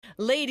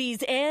Ladies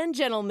and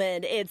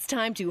gentlemen, it's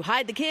time to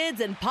hide the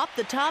kids and pop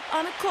the top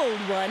on a cold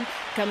one.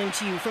 Coming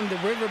to you from the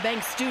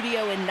Riverbank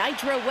studio in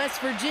Nitro,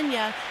 West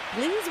Virginia,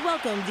 please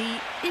welcome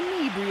the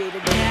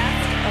inebriated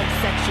cast of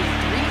Section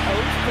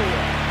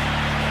 304.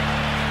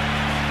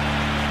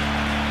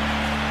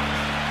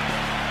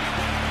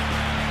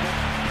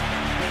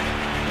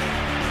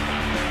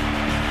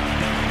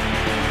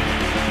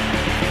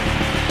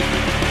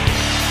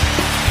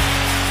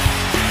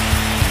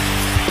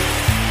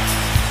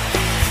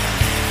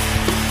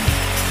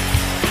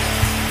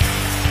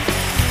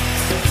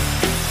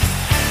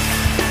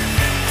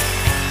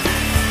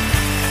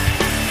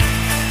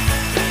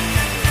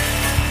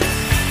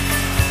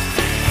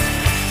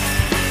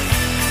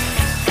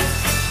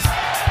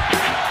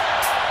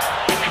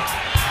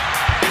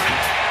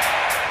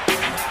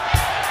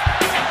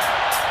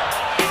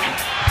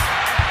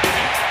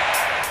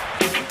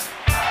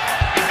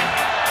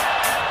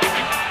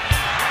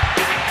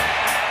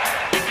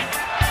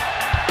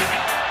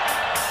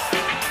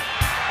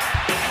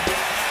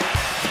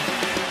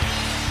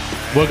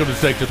 Welcome to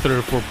Section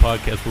 304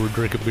 podcast, where we're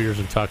drinking beers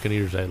and talking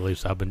ears. At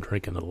least I've been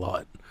drinking a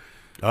lot.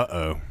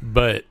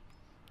 But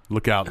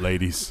look out,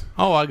 ladies.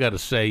 All I got to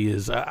say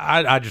is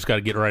I just got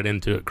to get right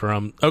into it,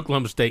 Crumb.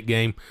 Oklahoma State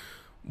game.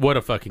 What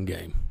a fucking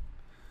game.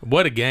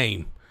 What a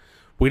game.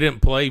 We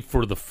didn't play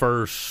for the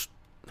first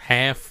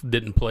half,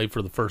 didn't play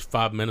for the first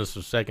 5 minutes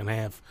of the second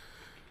half,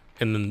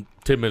 and then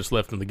 10 minutes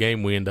left in the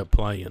game we end up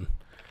playing.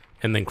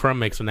 And then Crumb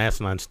makes an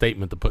asinine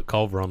statement to put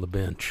Culver on the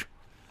bench.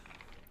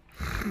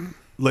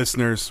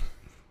 Listeners,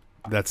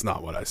 that's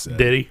not what I said.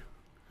 Did he?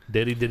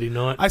 Did he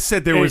not? I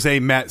said there was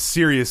a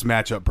serious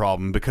matchup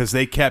problem because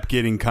they kept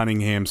getting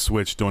Cunningham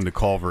switched onto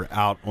Culver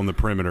out on the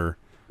perimeter.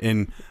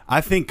 And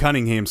I think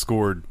Cunningham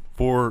scored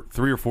 3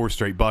 or 4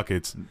 straight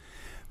buckets.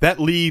 That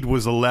lead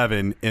was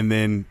 11, and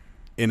then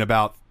in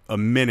about a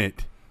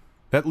minute,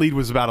 that lead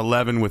was about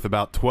 11 with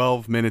about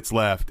 12 minutes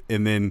left,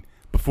 and then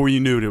before you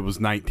knew it, it was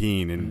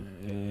 19,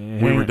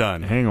 and we were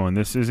done. Hang on.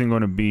 This isn't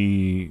going to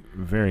be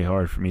very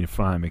hard for me to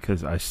find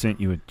because I sent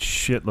you a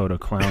shitload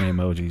of clown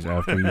emojis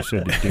after you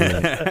said to do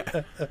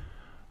it.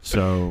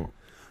 So,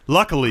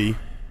 luckily,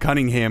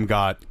 Cunningham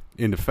got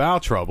into foul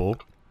trouble.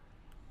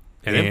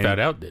 And then fouled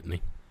out, didn't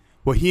he?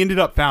 Well, he ended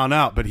up fouling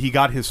out, but he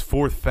got his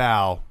 4th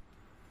foul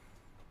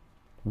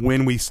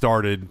when we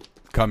started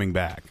coming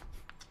back.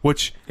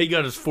 Which he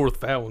got his 4th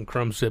foul when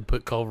Crumb said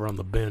put Culver on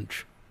the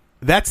bench.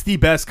 That's the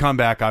best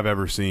comeback I've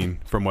ever seen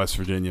from West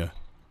Virginia,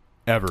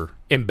 ever.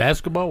 In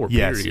basketball or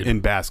yes, period?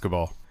 In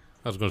basketball.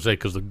 I was going to say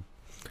because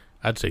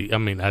I'd say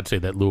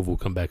that Louisville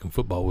comeback in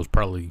football was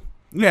probably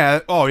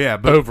but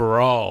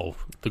overall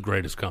the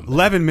greatest comeback.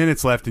 11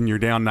 minutes left and you're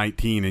down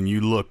 19 and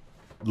you look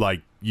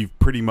like you've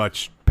pretty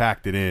much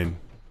packed it in.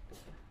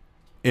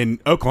 And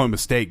Oklahoma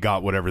State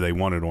got whatever they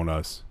wanted on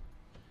us.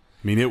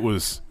 I mean, that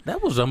was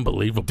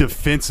unbelievable.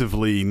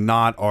 Defensively,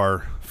 not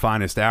our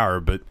finest hour,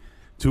 but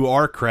to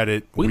our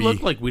credit, we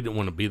looked like we didn't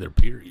want to be there.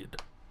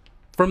 Period.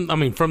 From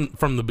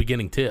the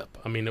beginning tip.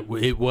 I mean,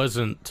 it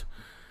wasn't.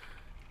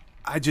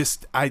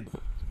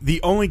 The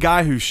only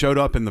guy who showed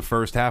up in the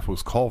first half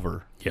was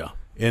Culver. Yeah,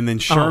 and then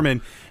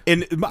Sherman.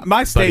 And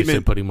my statement. Buddy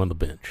said put him on the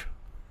bench.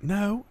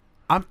 No,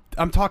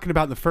 I'm talking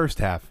about in the first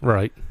half.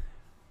 Right.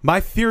 My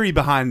theory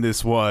behind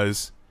this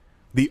was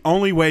the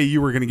only way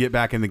you were going to get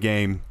back in the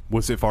game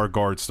was if our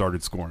guards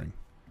started scoring.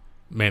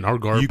 Man, our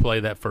guard play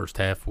that first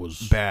half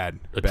was bad,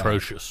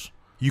 atrocious. Bad.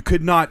 You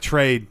could not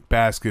trade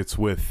baskets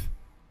with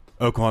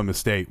Oklahoma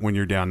State when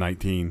you're down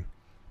 19.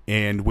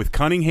 And with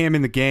Cunningham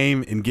in the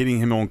game and getting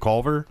him on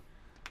Culver,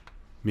 I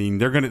mean,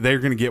 they're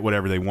gonna get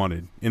whatever they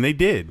wanted. And they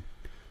did.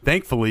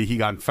 Thankfully, he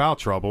got in foul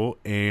trouble,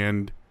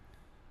 and,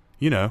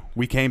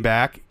 we came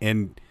back,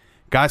 and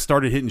guys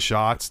started hitting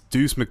shots.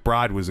 Deuce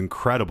McBride was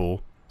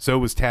incredible. So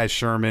was Taz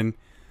Sherman.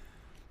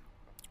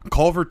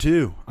 Culver,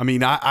 too. I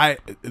mean,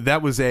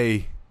 that was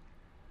a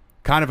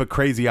kind of a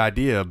crazy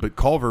idea, but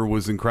Culver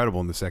was incredible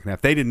in the second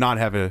half. They did not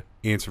have an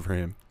answer for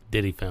him.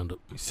 Did he found it?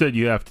 You said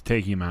you have to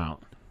take him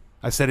out.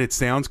 I said it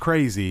sounds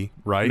crazy,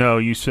 right? No,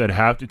 you said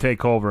have to take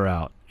Culver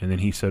out. And then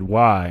he said,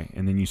 why?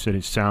 And then you said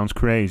it sounds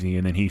crazy.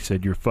 And then he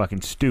said, you're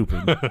fucking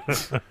stupid.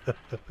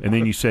 And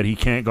then you said he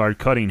can't guard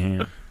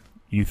Cunningham.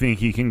 You think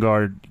he can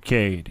guard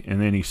Cade. And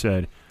then he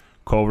said,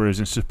 Culver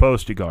isn't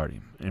supposed to guard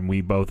him. And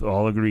we both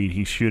all agreed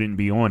he shouldn't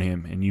be on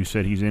him. And you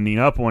said he's ending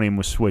up on him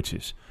with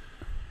switches.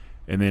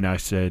 And then I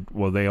said,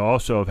 well, they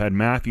also have had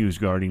Matthews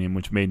guarding him,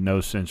 which made no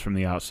sense from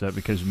the outset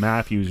because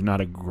Matthews is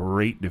not a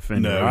great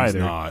defender either.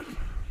 No, he's not.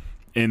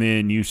 And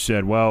then you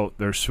said, well,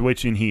 they're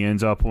switching. He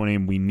ends up on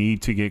him. We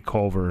need to get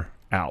Culver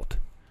out.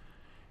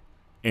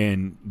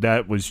 And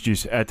that was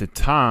just, at the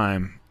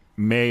time,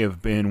 may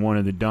have been one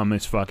of the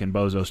dumbest fucking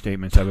bozo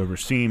statements I've ever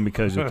seen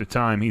because at the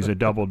time he's a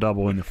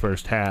double-double in the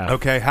first half.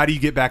 Okay, how do you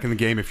get back in the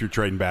game if you're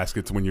trading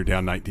baskets when you're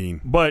down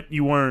 19? But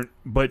you weren't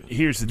 – but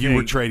here's the thing. You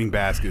were trading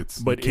baskets.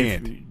 But you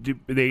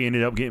can't. They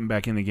ended up getting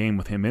back in the game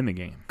with him in the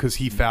game. Because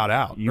he fouled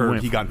out he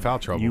got in foul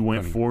trouble. You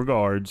went 4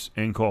 guards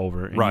and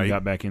Culver and you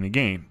got back in the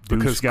game.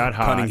 Because got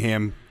hot.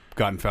 Cunningham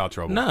got in foul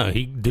trouble. No,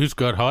 Deuce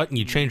got hot, and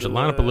you changed the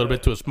lineup a little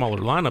bit to a smaller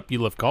lineup.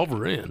 You left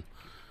Culver in.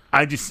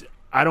 I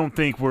don't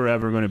think we're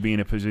ever going to be in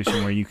a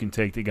position where you can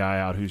take the guy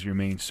out who's your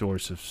main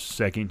source of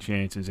second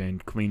chances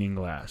and cleaning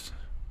glass.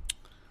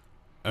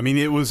 I mean,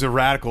 it was a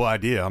radical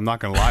idea. I'm not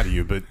going to lie to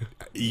you, but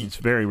It's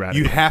very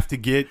radical.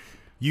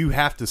 You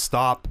have to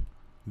stop.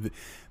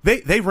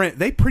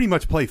 They pretty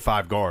much play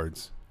 5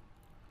 guards.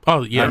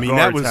 Oh yeah, I mean,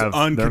 that was Their guards have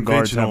a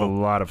unconventional.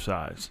 lot of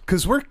size.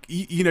 Because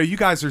you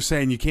guys are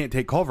saying you can't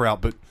take Culver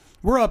out, but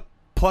we're up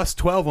plus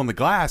 12 on the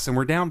glass, and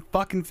we're down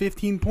fucking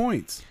 15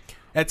 points.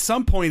 At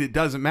some point, it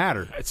doesn't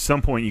matter. At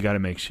some point, you got to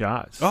make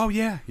shots. Oh,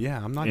 yeah.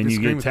 I'm not and you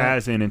disagreeing get with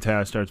that. Taz in, and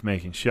Taz starts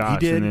making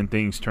shots, did. and then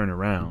things turn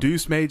around.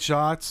 Deuce made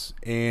shots,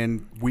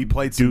 and we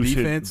played some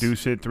defense.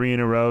 Deuce hit 3 in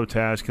a row.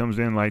 Taz comes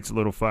in, lights a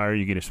little fire.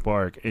 You get a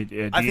spark.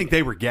 I think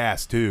they were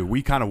gassed, too.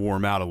 We kind of wore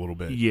them out a little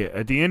bit. Yeah,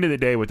 at the end of the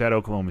day, with that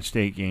Oklahoma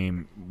State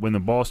game, when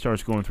the ball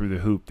starts going through the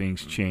hoop,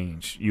 things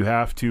change. You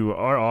have to –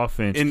 our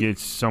offense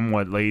gets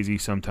somewhat lazy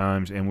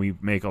sometimes, and we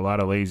make a lot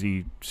of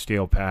lazy,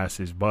 stale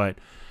passes. But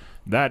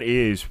that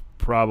is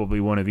probably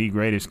one of the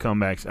greatest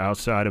comebacks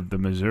outside of the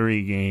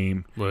Missouri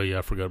game. Well, yeah,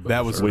 I forgot about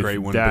that. Was a with great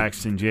one.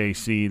 Dax and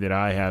JC that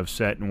I have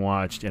sat and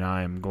watched, and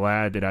I am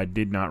glad that I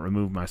did not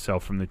remove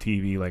myself from the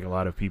TV like a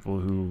lot of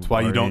people who. That's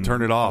why you don't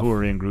turn it off. Who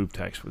are in group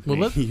text with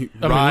me.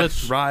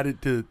 Ride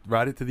it to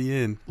the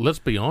end. Let's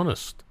be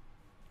honest.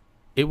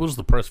 It was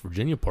the Press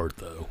Virginia part,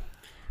 though.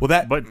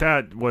 Well, but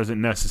that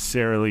wasn't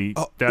necessarily.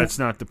 That's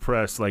not the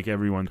press like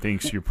everyone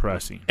thinks you're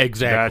pressing.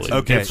 Exactly. That's a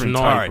Okay. different It's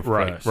type not- of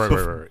press.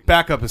 Right.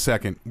 Back up a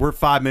second. We're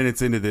 5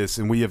 minutes into this,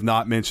 and we have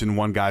not mentioned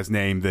one guy's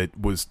name that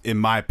was, in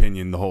my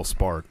opinion, the whole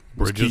spark.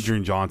 Was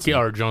Kedrian Johnson.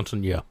 K.R.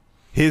 Johnson, yeah.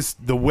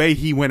 The way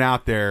he went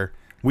out there,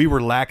 we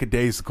were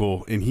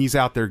lackadaisical, and he's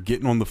out there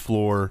getting on the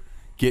floor,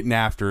 getting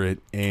after it,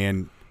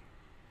 and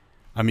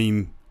I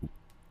mean,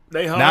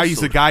 now he's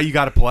the guy you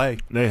got to play.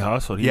 They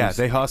hustled.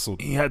 They hustled.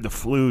 He had the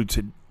flu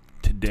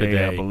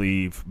today, I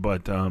believe,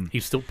 but he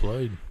still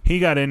played. He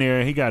got in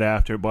there. He got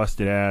after it,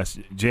 busted ass.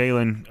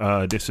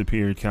 Jalen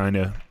disappeared, kind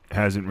of.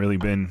 Hasn't really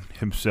been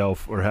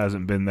himself, or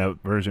hasn't been that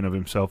version of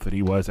himself that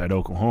he was at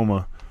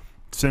Oklahoma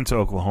since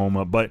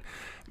Oklahoma. But,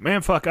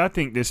 man, I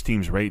think this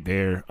team's right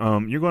there.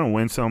 You're going to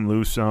win some,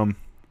 lose some.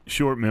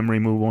 Short memory,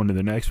 move on to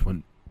the next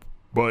one.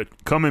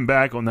 But coming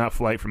back on that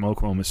flight from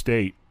Oklahoma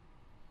State,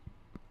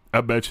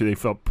 I bet you they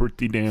felt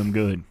pretty damn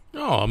good.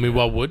 Oh, I mean,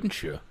 why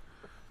wouldn't you?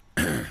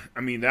 I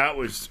mean,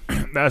 that's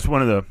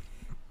one of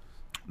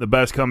the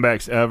best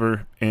comebacks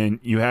ever, and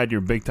you had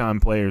your big-time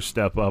players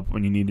step up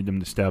when you needed them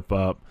to step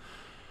up.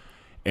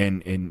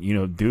 And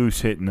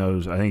Deuce hitting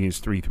those, I think it's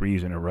 3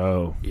 threes in a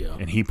row. Yeah.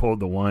 And he pulled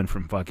the one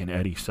from fucking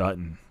Eddie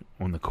Sutton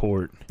on the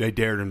court. They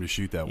dared him to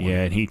shoot that one.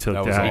 Yeah, and he took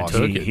that. was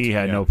awesome. He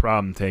had no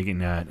problem taking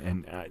that.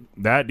 And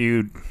that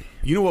dude.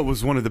 You know what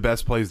was one of the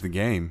best plays of the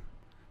game?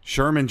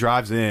 Sherman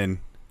drives in,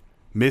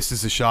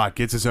 misses a shot,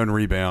 gets his own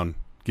rebound,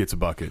 gets a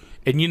bucket.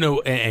 And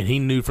and he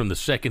knew from the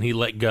second he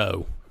let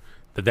go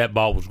that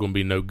ball was going to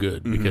be no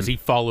good because he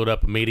followed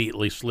up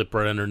immediately, slipped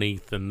right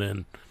underneath, and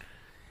then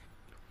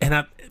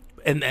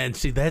and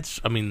see that's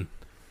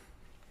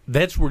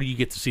where you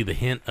get to see the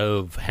hint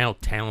of how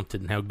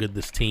talented and how good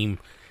this team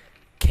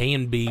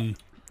can be.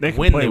 They can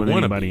when play they with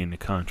wanna anybody be. in the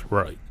country.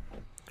 Right.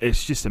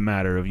 It's just a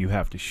matter of you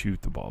have to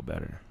shoot the ball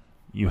better.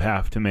 You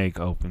have to make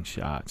open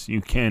shots.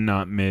 You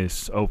cannot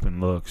miss open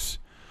looks.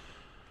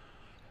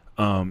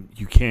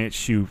 You can't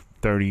shoot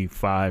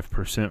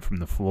 35% from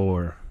the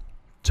floor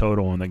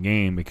total in the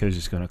game because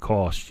it's going to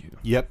cost you.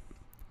 Yep.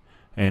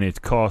 And it's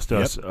cost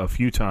us a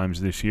few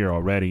times this year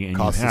already. And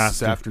Cost you have us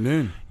this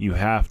afternoon. You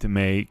have to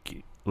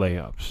make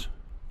layups.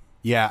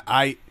 Yeah,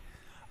 I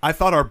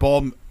thought our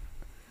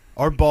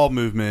ball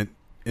movement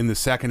in the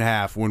second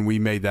half when we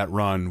made that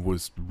run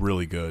was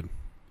really good.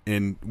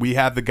 And we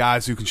have the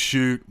guys who can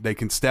shoot, they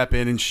can step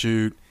in and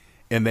shoot,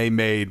 and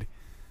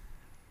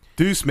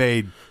Deuce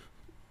made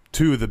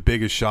 2 of the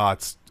biggest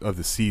shots of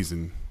the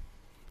season.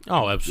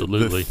 Oh,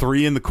 absolutely. The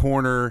 3 in the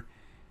corner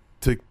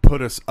to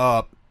put us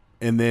up,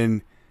 and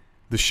then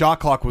the shot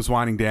clock was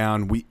winding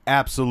down. We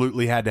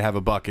absolutely had to have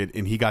a bucket,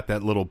 and he got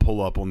that little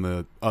pull-up on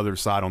the other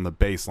side on the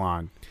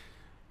baseline.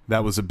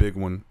 That was a big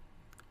one.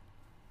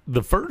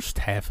 The first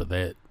half of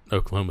that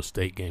Oklahoma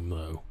State game,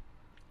 though,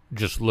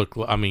 just looked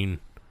 –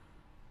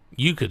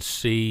 you could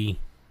see,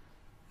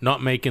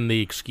 not making the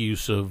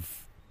excuse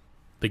of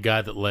the guy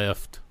that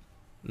left,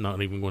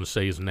 not even going to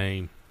say his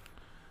name,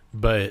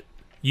 but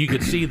you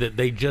could see that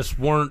they just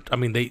weren't.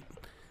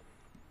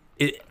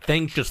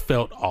 Things just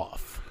felt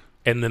off,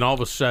 and then all of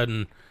a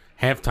sudden,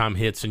 halftime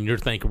hits, and you're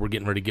thinking we're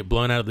getting ready to get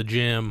blown out of the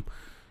gym.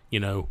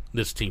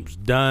 This team's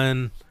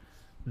done.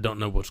 Don't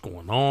know what's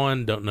going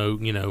on. Don't know.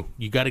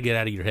 You got to get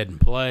out of your head and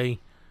play,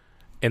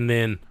 and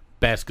then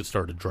baskets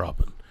started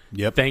dropping.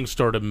 Yep. Things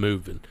started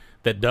moving.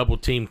 That double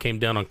team came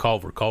down on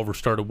Culver. Culver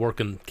started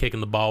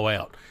kicking the ball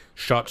out.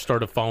 Shots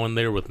started falling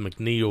there with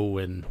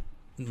McNeil and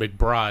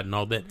McBride and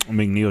all that.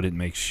 McNeil didn't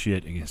make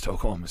shit against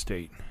Oklahoma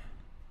State.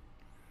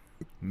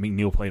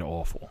 McNeil played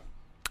awful.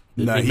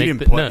 No, Didn't he make didn't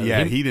the- play. no,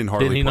 Yeah, he didn't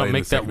hardly Didn't he play not in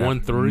make the that second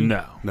half. 1-3?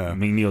 No.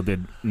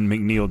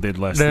 McNeil did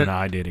less Then- than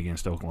I did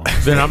against Oklahoma.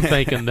 Then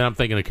I'm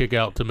thinking a kick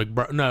out to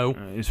McBride. No,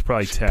 It's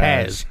probably Taz.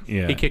 Taz.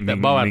 Yeah, He kicked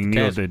that ball out to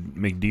Taz.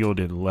 McNeil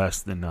did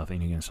less than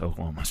nothing against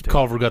Oklahoma State.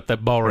 Culver got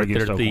that ball right there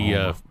Against at the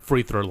Oklahoma.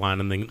 free throw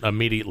line, and then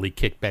immediately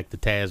kicked back to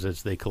Taz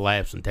as they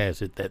collapsed, and Taz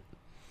hit that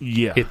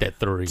Yeah,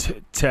 three.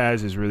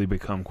 Taz has really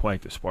become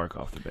quite the spark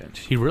off the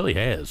bench. He really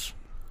has.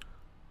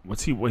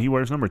 What's he? What he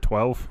wears number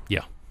 12?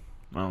 Yeah.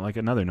 Well, like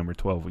another number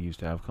 12 we used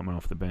to have coming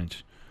off the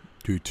bench.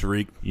 To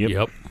Tariq.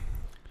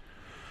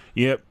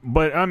 Yep.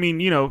 But I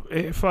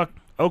mean, fuck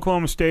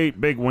Oklahoma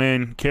State, big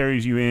win,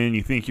 carries you in.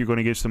 You think you're going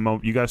to get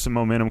you got some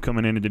momentum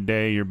coming into the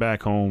day. You're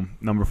back home.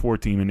 Number 4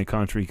 team in the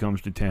country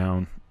comes to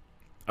town.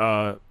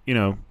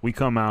 We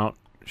come out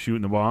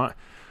shooting the ball.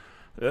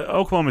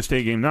 Oklahoma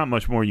State game, not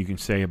much more you can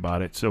say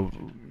about it. So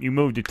you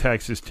move to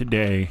Texas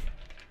today.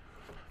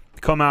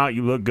 Come out,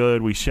 you look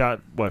good. We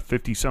shot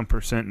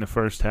 50-some% in the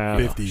first half.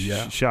 50,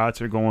 yeah.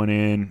 Shots are going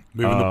in.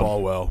 Moving the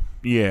ball well.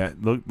 Yeah,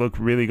 look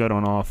really good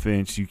on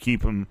offense. You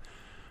keep them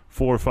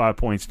 4 or 5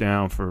 points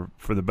down for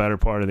the better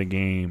part of the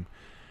game,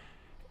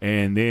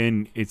 and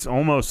then it's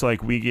almost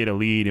like we get a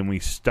lead and we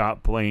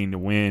stop playing to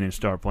win and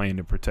start playing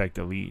to protect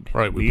the lead.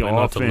 Right, we play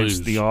not to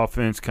lose. The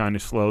offense kind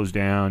of slows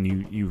down.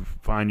 You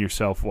find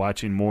yourself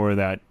watching more of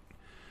that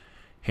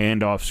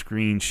handoff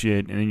screen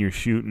shit, and then you're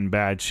shooting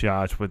bad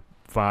shots with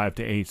 5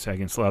 to 8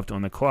 seconds left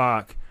on the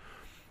clock,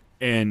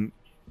 and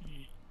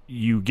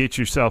you get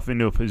yourself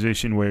into a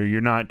position where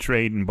you're not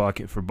trading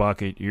bucket for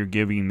bucket. You're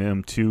giving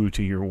them 2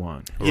 to your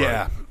 1.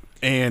 Yeah,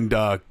 and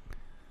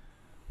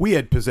we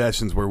had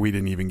possessions where we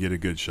didn't even get a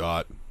good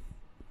shot,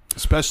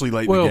 especially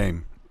late in the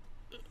game.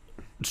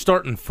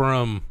 Starting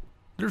from,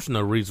 there's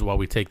no reason why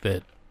we take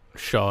that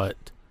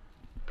shot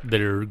that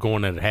are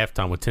going at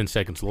halftime with 10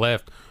 seconds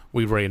left.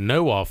 We ran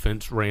no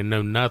offense, ran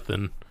no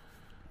nothing.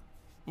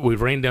 We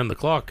ran down the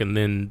clock and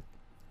then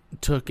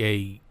took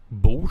a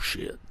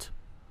bullshit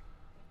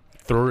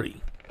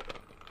 3.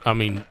 I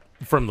mean,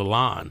 from the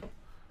line,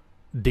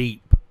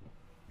 deep.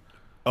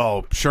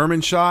 Oh,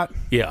 Sherman shot?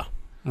 Yeah,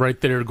 right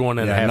there going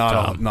at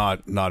halftime.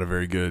 Not a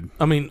very good.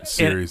 I mean,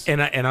 series.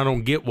 And I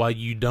don't get why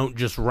you don't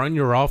just run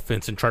your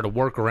offense and try to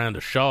work around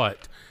a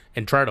shot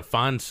and try to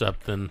find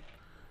something,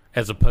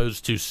 as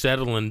opposed to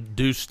settling,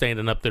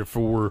 standing up there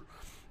for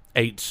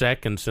 8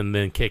 seconds and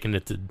then kicking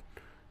it to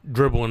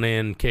dribbling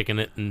in, kicking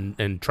it,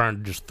 and trying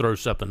to just throw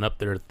something up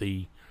there at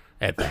the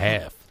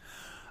half.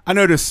 I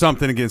noticed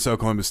something against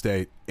Oklahoma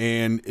State,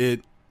 and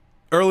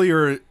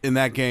earlier in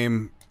that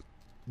game,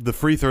 the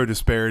free throw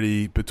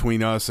disparity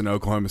between us and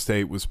Oklahoma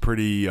State was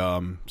pretty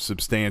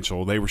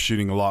substantial. They were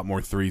shooting a lot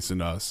more threes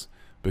than us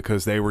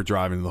because they were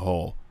driving the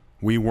hole.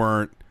 We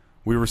weren't.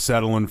 We were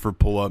settling for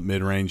pull-up,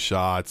 mid-range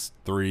shots,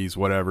 threes,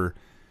 whatever.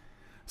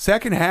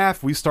 Second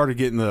half, we started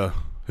getting the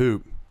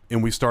hoop,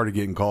 and we started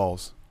getting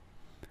calls.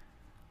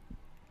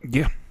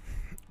 Yeah.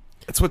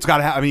 That's what's got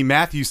to happen. I mean,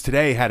 Matthews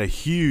today had a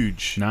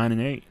huge 9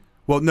 and 8.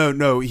 Well,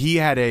 no, he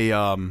had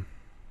a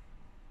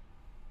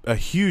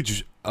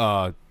huge.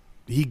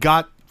 He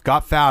got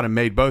fouled and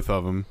made both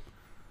of them.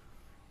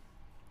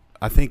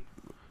 I think.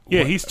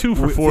 Yeah, he's 2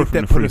 for 4 from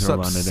that the put free us throw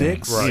up line today.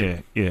 6.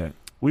 Right. Yeah.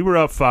 We were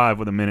up 5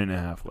 with a minute and a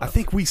half left. I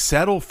think we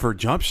settled for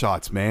jump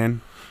shots,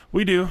 man,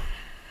 we do.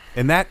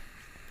 and that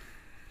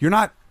you're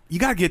not. You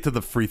got to get to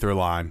the free throw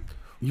line.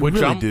 You Which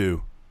really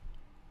do.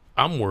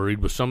 I'm worried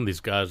with some of these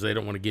guys. They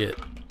don't want to get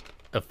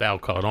a foul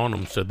called on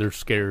them, so they're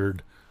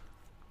scared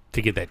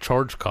to get that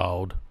charge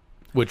called.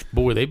 Which,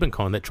 boy, they've been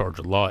calling that charge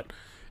a lot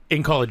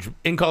in college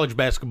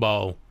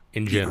basketball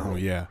in general. Oh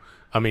yeah.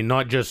 I mean,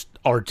 not just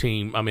our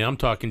team. I mean, I'm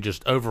talking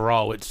just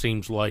overall. It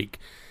seems like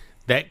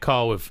that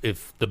call,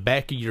 if the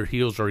back of your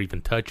heels are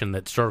even touching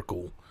that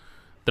circle,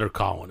 they're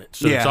calling it.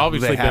 So Yeah, it's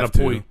obviously they been a have to.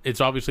 point. It's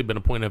obviously been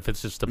a point of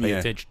emphasis to pay Yeah.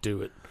 attention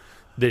to it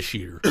this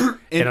year.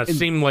 and it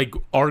seemed like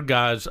our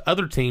guys,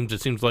 other teams, it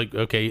seems like,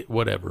 okay,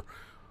 whatever.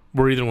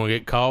 We're either going to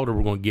get called or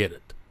we're going to get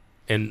it.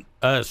 And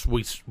us,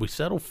 we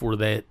settle for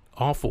that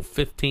awful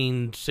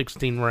 15,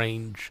 16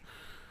 range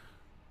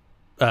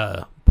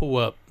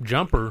pull-up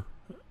jumper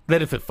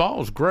that if it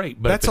falls,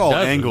 great. But That's if it all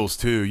doesn't, angles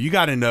too. You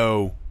got to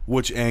know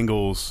which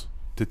angles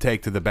to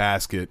take to the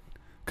basket,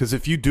 because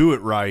if you do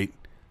it right,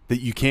 that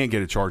you can't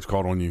get a charge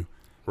called on you.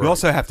 Right. You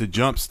also have to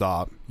jump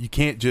stop. You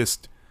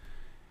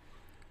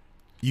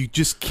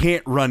just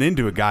can't run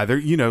into a guy there.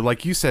 You know,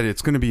 like you said,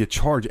 it's going to be a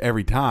charge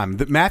every time.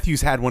 That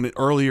Matthews had one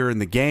earlier in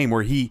the game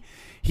where he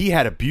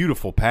had a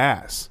beautiful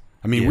pass.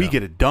 I mean, we Yeah.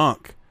 get a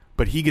dunk,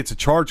 but he gets a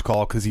charge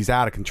call because he's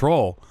out of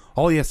control.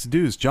 All he has to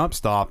do is jump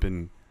stop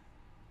and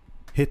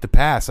hit the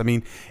pass. I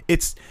mean,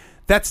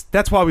 that's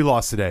why we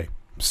lost today.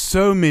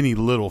 So many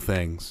little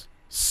things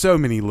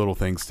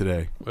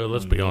today. Well,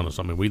 let's be honest.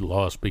 I mean, we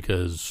lost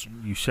because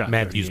You shot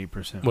Matthews-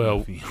 38%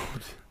 well, from the field.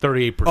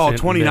 38%. Oh,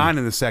 29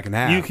 in the second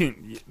half. You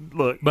can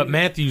look, But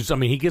Matthews, I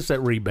mean, he gets that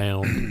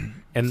rebound,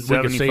 and we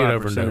can say it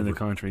over and 75% of the over.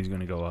 country is going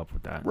to go up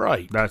with that.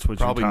 Right. That's what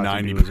Probably you're taught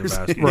to do 90%. as a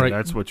basketball. Right.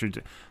 That's what you're.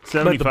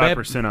 But the bad-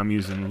 75% I'm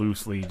using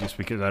loosely just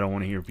because I don't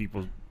want to hear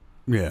people.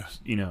 Yeah.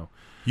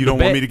 You don't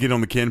want me to get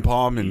on the Ken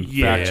Palm and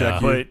fact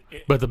check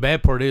you? But the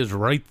bad part is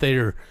right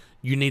there,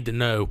 you need to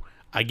know,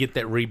 I get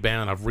that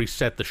rebound, I've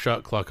reset the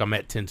shot clock, I'm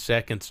at 10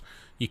 seconds.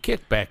 You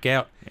kick back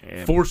out,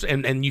 force,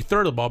 and you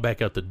throw the ball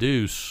back out the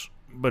deuce.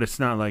 But it's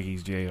not like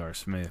he's J.R.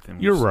 Smith.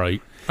 You're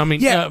right. I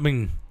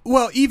mean,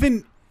 well,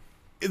 even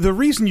the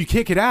reason you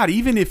kick it out,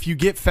 even if you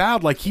get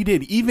fouled like he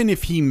did, even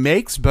if he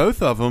makes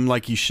both of them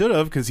like he should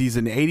have, because he's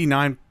an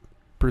 89%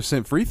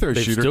 free throw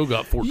they've shooter. Still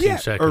got 14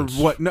 seconds.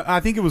 Or what? No, I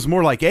think it was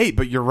more like 8.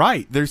 But you're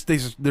right. There's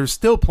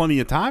still plenty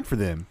of time for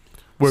them.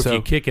 Where if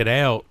you kick it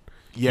out,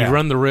 you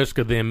run the risk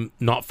of them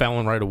not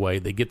fouling right away.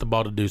 They get the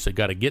ball to deuce. They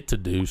got to get to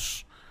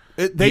deuce.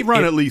 They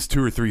run at least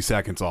 2 or 3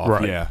 seconds off.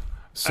 Right. Yeah.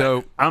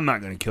 So I'm not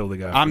going to kill the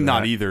guy. I'm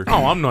not either.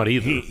 Oh, I'm not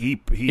either. He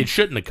it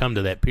shouldn't have come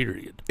to that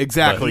period.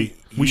 Exactly.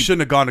 We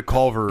shouldn't have gone to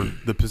Culver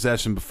the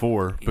possession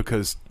before,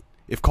 because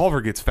if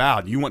Culver gets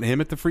fouled, you want him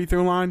at the free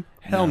throw line?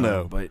 Hell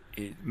no. But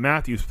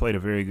Matthews played a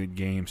very good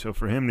game, so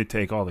for him to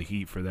take all the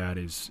heat for that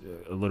is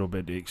a little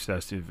bit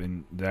excessive,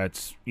 and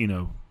that's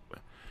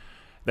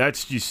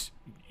just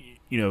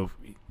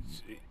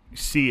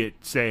see it,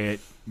 say it,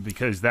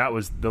 because that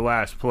was the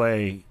last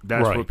play.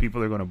 That's what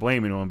people are going to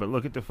blame it on. But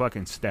look at the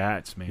fucking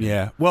stats, man.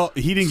 Yeah. Well,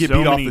 he didn't get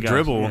beat off the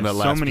dribble on that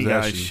last So many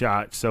possession. guys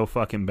shot so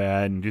fucking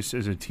bad, and just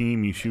as a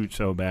team, you shoot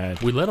so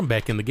bad. We let them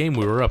back in the game.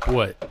 We were up,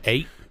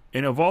 8?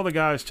 And of all the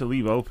guys to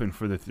leave open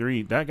for the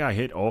three, that guy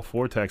hit all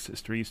 4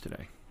 Texas threes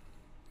today.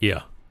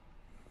 Yeah.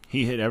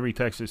 He hit every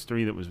Texas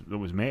three that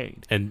was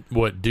made. And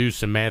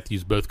Deuce and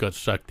Matthews both got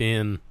sucked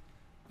in.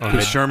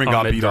 Because Sherman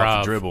got beat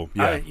off the dribble.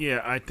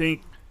 Yeah.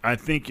 I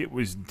think it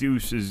was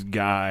Deuce's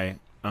guy.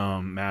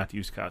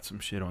 Matthews got some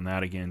shit on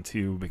that again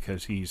too,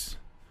 because he's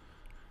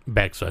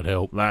backside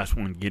help. Last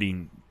one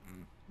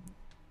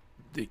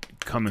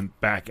coming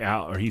back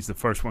out, or he's the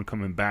first one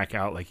coming back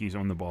out like he's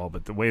on the ball.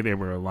 But the way they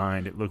were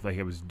aligned, it looked like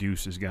it was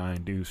Deuce's guy,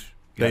 and Deuce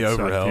they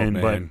overheld,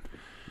 man.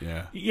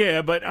 But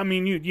yeah, but I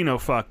mean,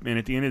 fuck, man.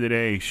 At the end of the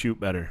day, shoot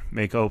better,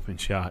 make open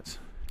shots.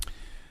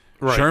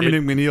 Right. Sherman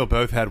and McNeil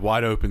both had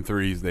wide open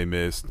threes they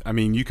missed. I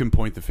mean, you can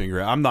point the finger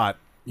at. I'm not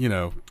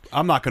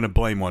going to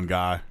blame one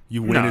guy.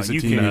 You win as a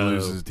team, you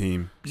lose as a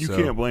team. You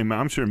can't blame him.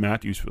 I'm sure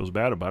Matthews feels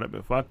bad about it,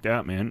 but fuck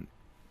that, man.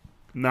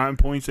 9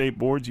 points, 8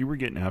 boards. You were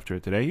getting after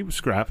it today. He was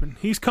scrapping.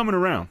 He's coming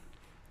around.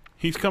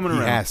 He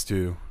has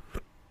to.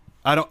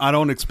 I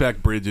don't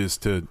expect Bridges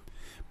to.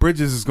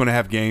 Bridges is going to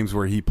have games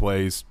where he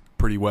plays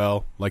pretty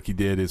well, like he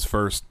did his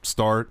first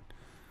start,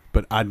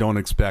 but I don't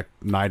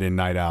expect night in,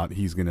 night out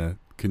he's going to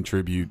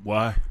contribute.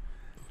 Why?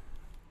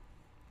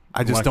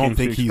 I just don't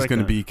think he's going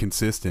to be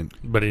consistent.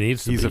 But he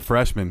needs to be. He's a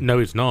freshman. No,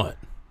 he's not.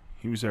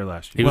 He was there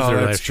last year.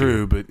 That's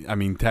true, but I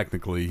mean,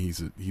 technically,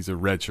 he's a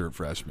redshirt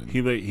freshman.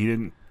 He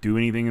didn't do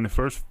anything in the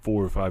first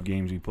 4 or 5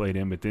 games he played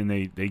in, but then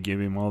they give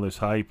him all this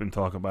hype and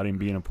talk about him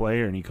being a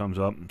player, and he comes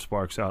up and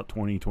sparks out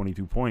 20,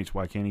 22 points.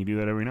 Why can't he do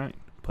that every night?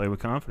 Play with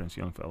confidence,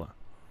 young fella.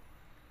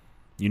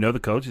 The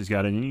coach has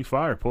got it in you.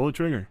 Fire. Pull the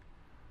trigger.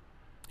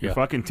 Your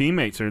fucking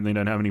teammate certainly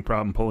doesn't have any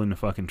problem pulling the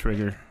fucking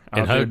trigger.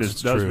 And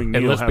Hugs, and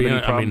let's be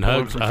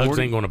honest, Hugs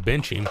ain't going to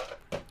bench him.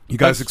 You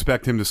guys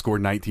expect him to score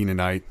 19 a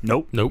night?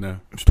 Nope. No.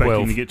 Expect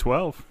him to get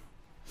 12.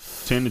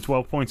 10 to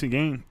 12 points a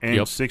game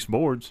and 6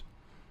 boards.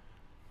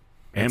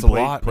 And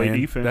play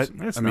defense.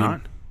 That's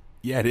not.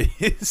 Yeah, it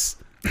is.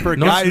 For a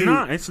no, guy it's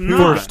not. It's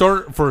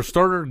not. For a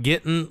starter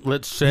getting,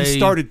 let's say, he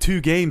started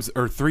 2 games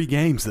or 3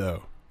 games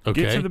though.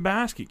 Okay. Get to the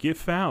basket. Get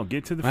fouled.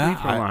 Get to the free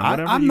throw line.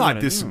 Whatever I'm not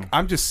do.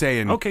 I'm just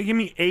saying. Okay, give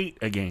me 8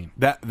 a game.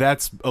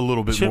 That's a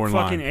little bit more in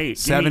line. 8.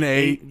 7 to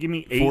 8. Give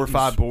me 8. 4 or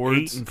 5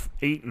 boards.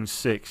 8 and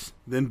 6.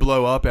 Then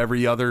blow up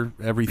every third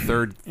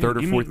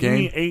or fourth game. Give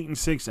me 8 and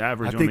 6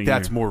 average. I think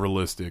that's more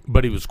realistic.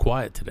 But he was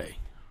quiet today.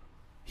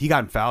 He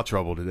got in foul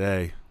trouble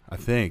today. I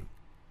think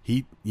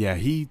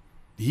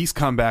he's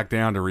come back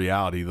down to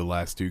reality the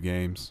last 2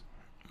 games.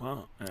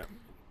 Well,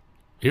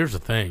 here's the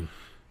thing.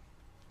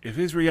 If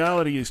his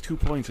reality is 2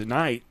 points a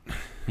night,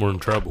 we're in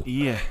trouble.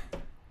 Yeah,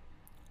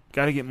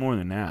 got to get more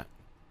than that.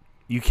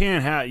 You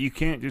can't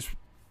just.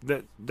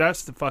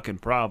 That's the fucking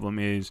problem.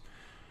 Is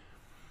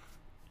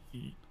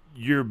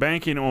you're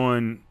banking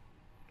on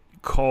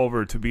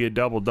Culver to be a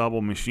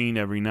double machine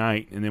every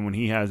night, and then when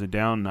he has a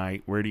down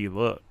night, where do you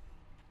look?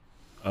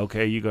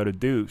 Okay, you go to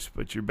Deuce,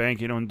 but you're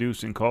banking on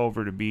Deuce and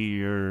Culver to be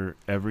your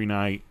every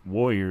night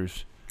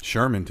warriors.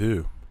 Sherman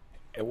too.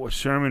 It was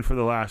Sherman for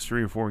the last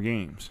 3 or 4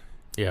 games.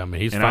 Yeah, I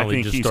mean he's and finally I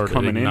think just he's started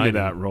coming igniting. into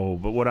that role.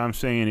 But what I'm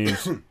saying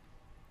is,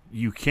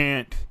 you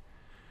can't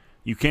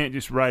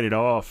just write it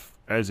off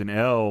as an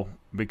L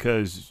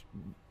because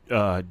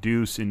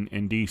Deuce and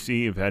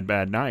DC have had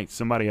bad nights.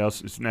 Somebody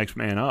else is next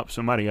man up.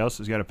 Somebody else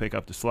has got to pick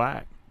up the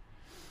slack.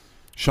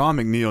 Sean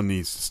McNeil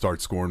needs to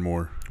start scoring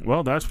more.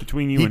 Well, that's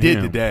between you and him. He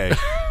did today.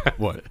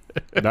 What?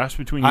 That's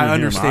between you and him. I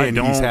understand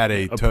he's had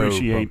a toe.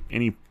 Appreciate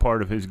any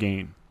part of his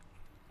game.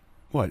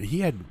 What he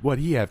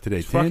have today?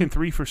 He's fucking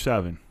 3 for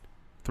 7,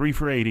 3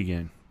 for 8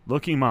 again.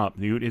 Look him up,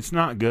 dude. It's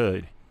not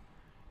good.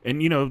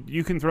 And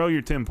you can throw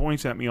your 10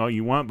 points at me all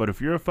you want, but if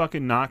you're a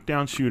fucking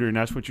knockdown shooter and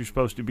that's what you're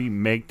supposed to be,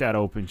 make that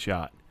open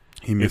shot.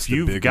 He missed if a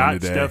you've big got one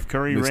today. Steph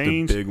Curry Missed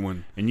range a big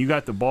one. and you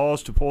got the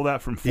balls to pull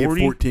that from He had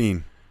 40,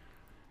 14.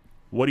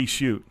 what'd he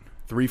shoot?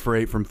 3 for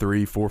 8 from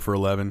 3, 4 for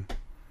 11.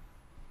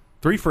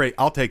 3 for 8.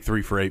 I'll take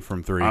 3 for 8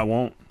 from 3. I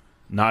won't.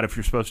 Not if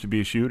you're supposed to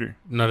be a shooter.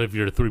 Not if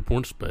you're a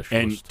 3-point specialist.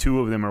 And 2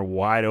 of them are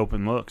wide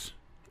open looks.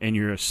 And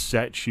you're a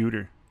set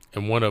shooter.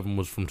 And one of them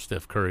was from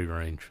Steph Curry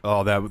range.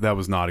 Oh, that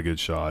was not a good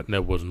shot.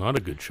 That was not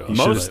a good shot. He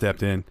should have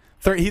stepped in.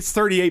 He's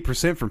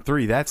 38% from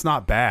 3. That's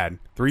not bad.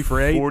 3 for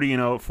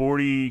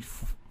 8.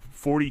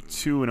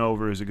 42 and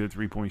over is a good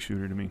 3-point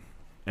shooter to me.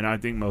 And I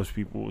think most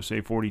people will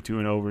say 42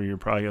 and over, you're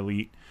probably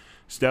elite.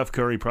 Steph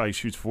Curry probably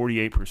shoots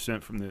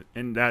 48% from the –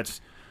 and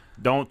that's –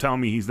 don't tell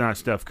me he's not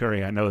Steph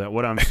Curry. I know that.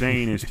 What I'm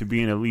saying is to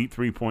be an elite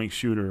 3-point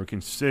shooter or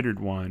considered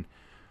one,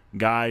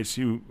 guys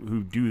who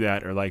do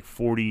that are like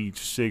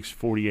 46,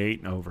 48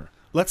 and over.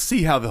 Let's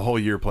see how the whole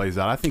year plays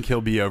out. I think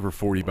he'll be over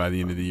 40 by the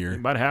end of the year.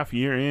 About half a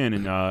year in,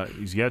 and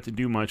he's yet to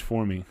do much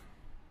for me.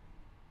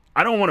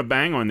 I don't want to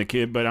bang on the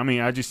kid, but I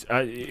mean,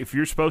 if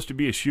you're supposed to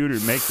be a shooter,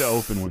 make the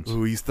open ones.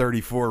 Ooh, he's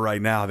 34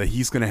 right now. That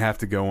he's going to have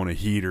to go on a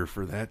heater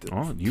for that.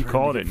 Oh, you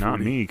called it, not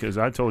me, because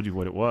I told you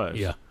what it was.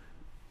 Yeah.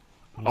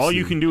 All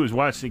you can do is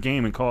watch the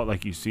game and call it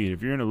like you see it.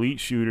 If you're an elite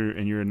shooter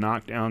and you're a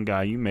knockdown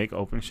guy, you make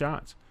open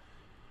shots.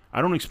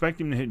 I don't expect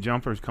him to hit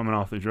jumpers coming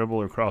off the dribble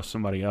or cross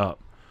somebody up.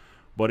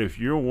 But if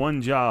your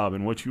one job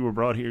and what you were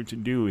brought here to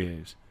do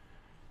is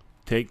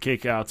take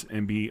kickouts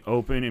and be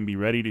open and be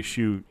ready to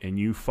shoot, and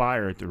you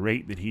fire at the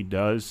rate that he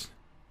does,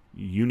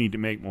 you need to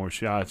make more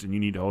shots and you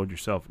need to hold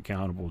yourself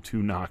accountable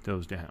to knock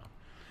those down.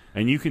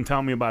 And you can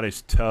tell me about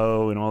his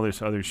toe and all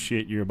this other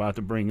shit you're about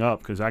to bring up,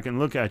 because I can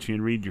look at you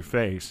and read your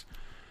face.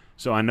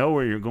 So I know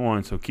where you're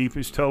going, so keep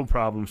his toe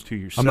problems to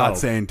yourself. I'm not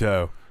saying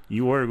toe.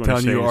 You were going to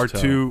say telling you, our toe.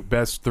 2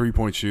 best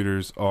 3-point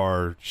shooters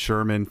are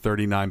Sherman,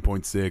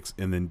 39.6,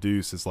 and then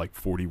Deuce is like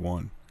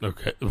 41.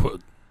 Okay.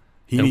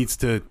 He needs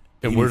to.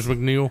 And where's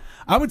McNeil?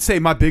 I would say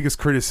my biggest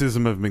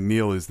criticism of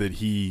McNeil is that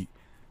he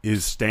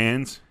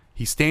stands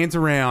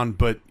around,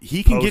 but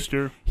he can get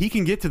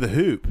to the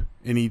hoop,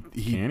 and he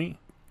can he?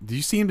 Do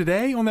you see him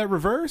today on that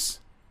reverse?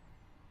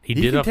 He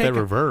did up that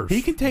reverse.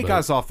 He can take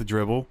guys off the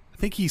dribble. I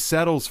think he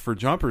settles for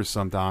jumpers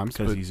sometimes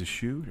because he's a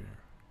shooter.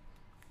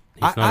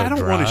 I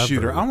don't want a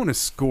shooter. I want a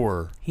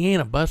scorer. He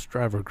ain't a bus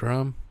driver,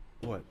 Crumb.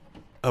 What?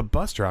 A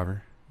bus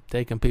driver?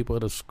 Taking people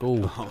to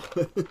school. I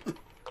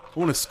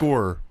want a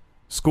scorer.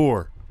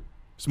 Score.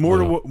 It's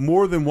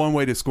more than one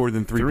way to score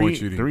than 3-point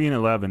shooting. 3 and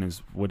 11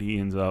 is what he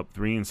ends up.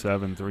 3 and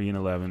 7, 3 and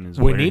 11 is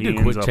we where need he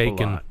to quit ends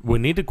taking. up a lot. We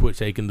need to quit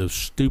taking those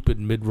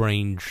stupid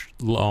mid-range,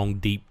 long,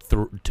 deep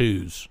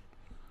twos.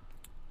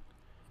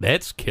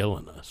 That's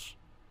killing us.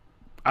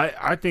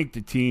 I think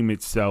the team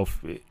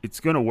itself,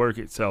 it's going to work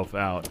itself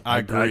out. I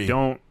agree.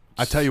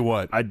 I tell you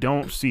what. I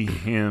don't see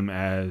him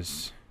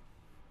as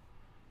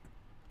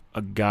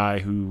a guy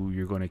who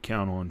you're going to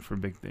count on for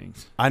big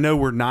things. I know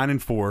we're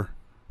 9-4.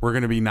 We're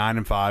going to be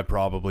 9-5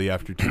 probably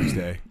after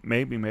Tuesday.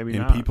 maybe not.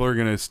 And people are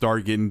going to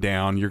start getting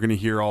down. You're going to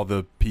hear all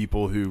the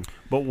people who.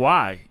 But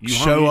why? You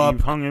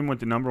hung in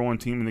with the number 1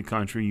 team in the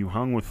country. You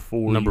hung with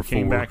 4. Number you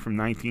came 4. back from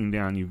 19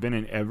 down. You've been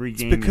in every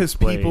game. It's because you've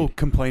played. people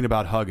complain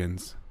about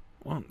Huggins.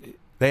 Well,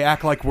 They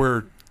act like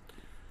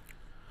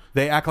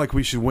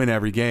we should win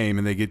every game,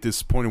 and they get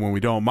disappointed when we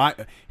don't.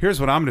 Here's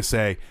what I'm going to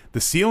say.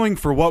 The ceiling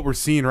for what we're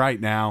seeing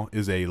right now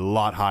is a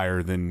lot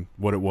higher than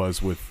what it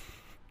was with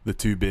the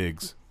 2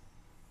 bigs.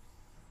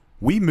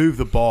 We move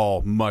the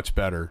ball much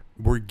better.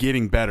 We're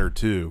getting better,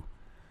 too.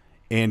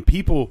 And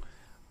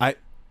I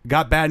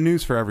got bad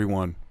news for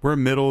everyone. We're a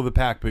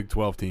middle-of-the-pack Big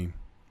 12 team.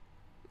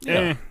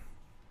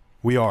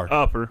 We are.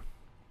 Upper.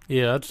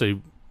 Yeah, I'd say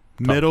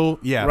middle,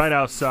 yeah. Right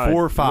outside.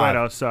 4 or 5. Right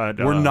outside.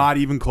 We're not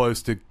even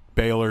close to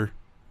Baylor.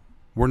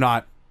 We're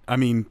not. I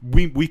mean,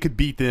 we could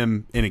beat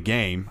them in a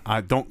game.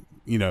 I don't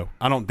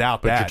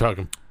doubt but that. you're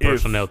talking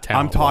personnel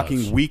talent. I'm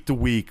talking week to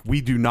week.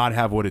 We do not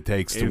have what it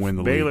takes to win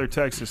the Baylor, league.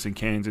 Texas, and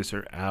Kansas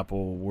are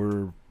Apple.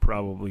 We're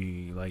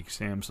probably like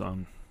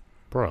Samsung.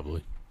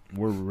 Probably.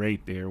 We're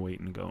right there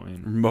waiting to go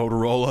in.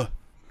 Motorola,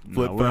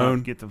 flip No,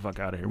 phone. get the fuck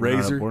out of here.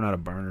 Razor. We're not a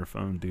burner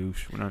phone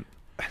douche. We're not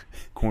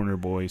corner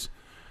boys.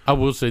 I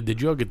will say,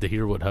 did y'all get to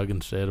hear what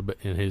Huggins said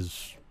in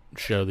his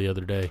show the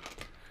other day?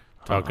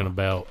 Talking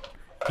about,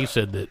 he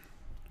said that,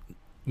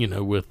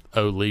 with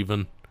O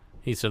leaving,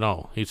 he said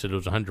it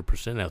was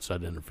 100%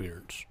 outside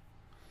interference.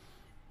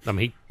 I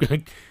mean,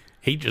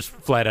 he just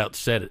flat out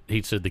said it.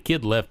 He said the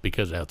kid left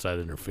because of outside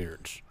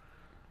interference.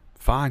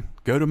 Fine.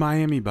 Go to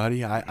Miami,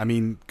 buddy. I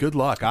mean, good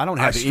luck. I don't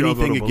have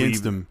anything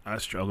against him. I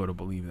struggle to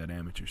believe that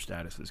amateur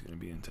status is going to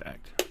be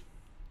intact.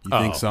 You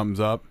think something's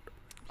up?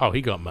 Oh,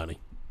 he got money.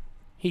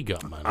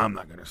 I'm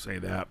not going to say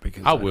that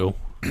because I will.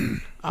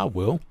 I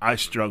will. I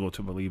struggle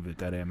to believe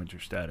that amateur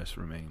status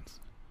remains.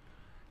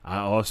 I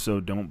also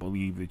don't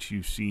believe that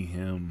you see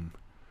him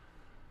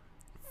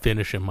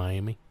finish in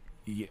Miami.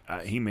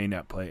 Yeah, he may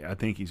not play. I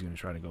think he's going to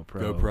try to go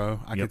pro. Go pro.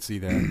 I could see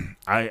that.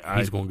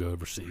 He's going to go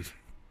overseas.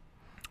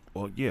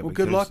 Well, yeah. Well,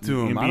 good luck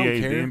to him. I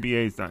don't care. The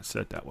NBA is not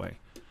set that way.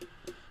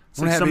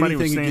 Don't have Somebody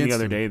was anything saying the against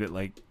other him. day that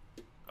like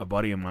a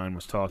buddy of mine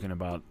was talking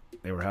about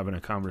they were having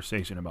a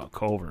conversation about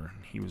Culver.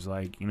 He was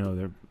like,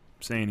 they're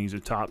saying he's a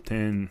top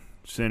 10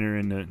 center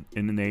in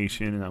the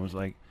nation, and I was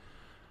like,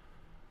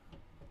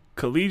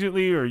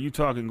 collegiately, or are you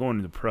talking going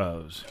to the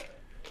pros?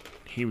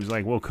 He was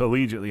like, well,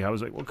 collegiately. I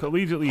was like, well,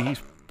 collegiately,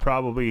 he's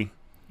probably,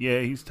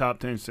 he's top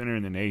 10 center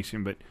in the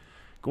nation, but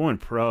going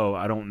pro,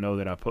 I don't know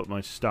that I put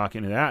much stock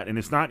into that. And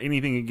it's not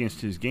anything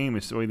against his game.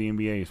 It's the way the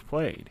NBA is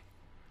played.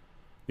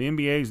 The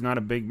NBA is not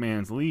a big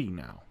man's league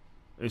now.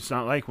 It's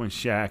not like when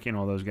Shaq and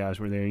all those guys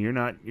were there. You're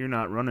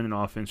not running an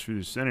offense through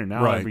the center.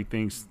 Now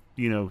everything's,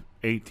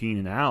 18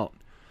 and out.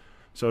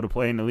 So to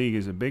play in the league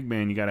as a big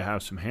man, you got to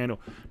have some handle.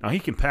 Now, he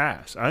can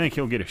pass. I think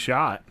he'll get a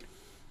shot.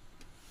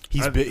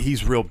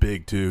 He's real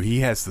big, too.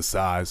 He has the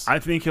size. I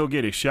think he'll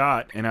get a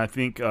shot, and I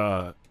think,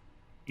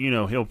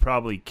 he'll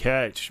probably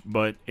catch.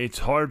 But it's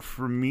hard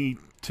for me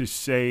to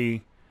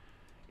say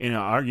in an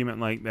argument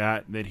like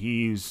that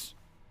he's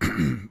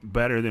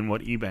better than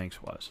what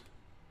Ebanks was.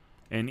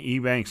 And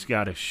Ebanks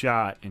got a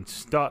shot and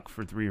stuck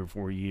for 3 or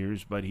 4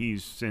 years, but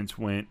he's since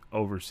went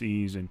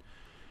overseas and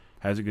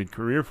has a good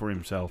career for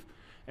himself.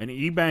 And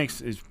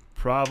Ebanks is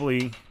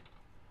probably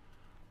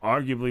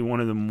arguably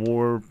one of the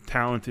more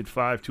talented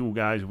 5'2"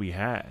 guys we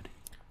had.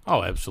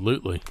 Oh,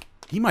 absolutely.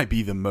 He might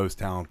be the most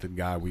talented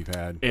guy we've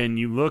had. And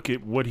you look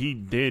at what he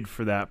did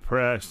for that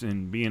press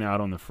and being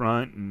out on the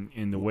front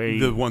and the way...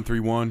 The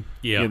 1-3-1.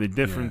 Yeah. The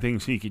different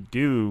things he could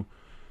do.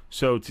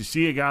 So to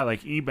see a guy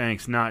like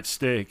Ebanks not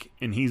stick,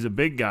 and he's a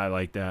big guy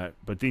like that,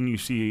 but then you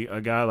see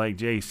a guy like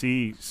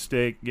JC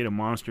stick, get a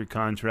monster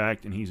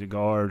contract, and he's a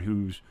guard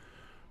who's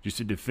just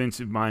a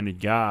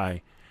defensive-minded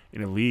guy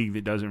in a league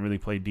that doesn't really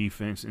play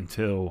defense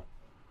until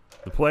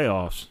the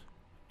playoffs.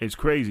 It's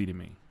crazy to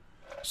me.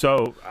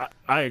 So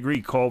I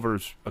agree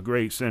Culver's a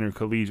great center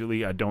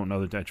collegiately. I don't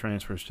know that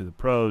transfers to the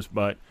pros,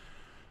 but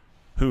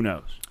who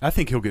knows? I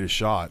think he'll get a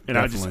shot. And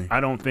definitely.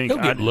 I don't think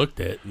He'll get looked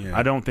at. Yeah.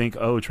 I don't think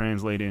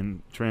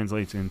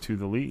translates into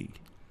the league.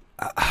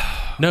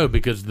 No,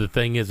 because the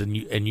thing is, and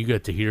you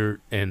got to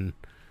hear, and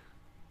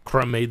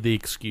Crum made the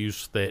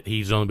excuse that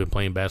he's only been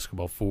playing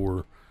basketball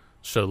for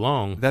so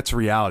long. That's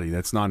reality.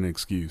 That's not an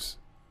excuse.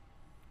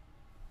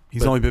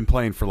 He's only been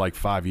playing for like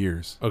 5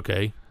 years.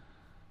 Okay.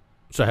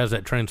 So how does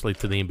that translate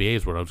to the NBA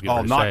is what I was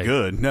going to say. Oh, not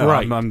good. No,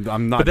 right.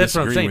 I'm not but that's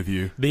what I'm disagreeing saying. with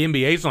you. The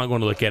NBA's not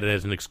going to look at it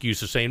as an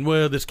excuse of saying,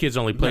 well, this kid's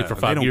only played for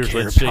 5 they don't years.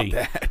 care Let's about see.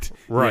 that.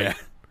 Right. Yeah.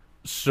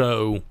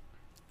 So,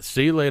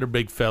 see you later,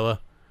 big fella.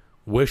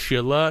 Wish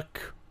you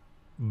luck,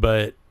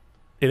 but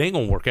it ain't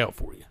going to work out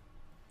for you.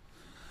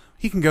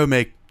 He can go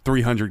make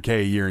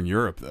 $300K a year in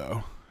Europe,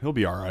 though. He'll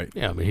be all right.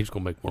 Yeah, I mean, he's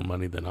going to make more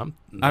money than I'm.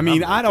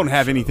 I don't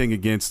have anything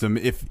against him.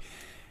 If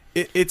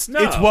it's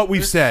what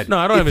we've said. No,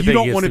 I don't have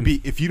anything against him.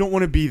 If you don't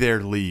want to be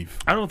there, leave.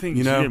 I don't think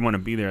he didn't want to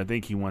be there. I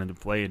think he wanted to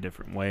play a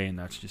different way, and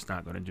that's just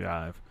not going to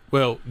jive.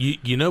 Well,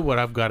 you know what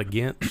I've got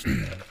against?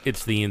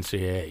 It's the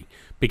NCAA.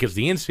 Because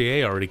the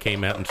NCAA already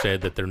came out and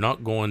said that they're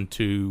not going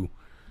to,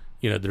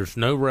 there's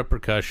no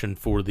repercussion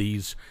for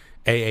these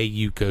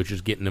AAU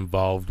coaches getting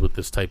involved with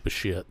this type of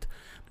shit.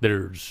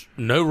 There's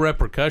no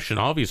repercussion,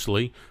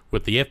 obviously,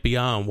 with the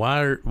FBI and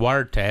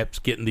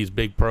wiretaps getting these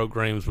big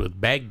programs with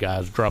bad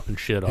guys dropping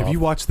shit off. Have you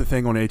watched the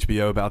thing on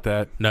HBO about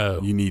that? No.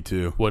 You need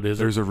to. What is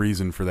it? There's a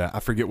reason for that. I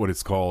forget what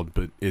it's called,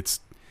 but it's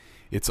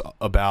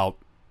about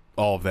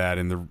all of that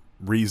and the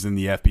reason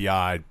the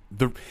FBI...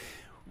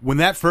 When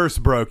that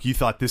first broke, you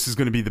thought this is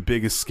going to be the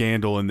biggest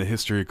scandal in the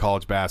history of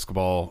college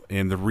basketball,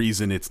 and the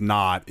reason it's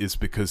not is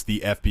because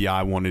the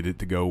FBI wanted it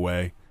to go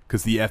away,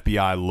 because the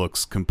FBI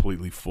looks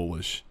completely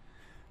foolish.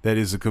 That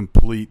is a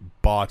complete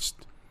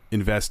botched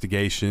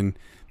investigation.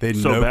 They had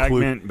no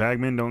clue.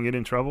 Bagmen don't get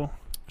in trouble?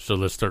 So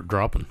let's start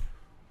dropping.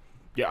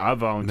 Yeah, I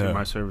volunteered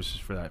my services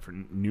for that for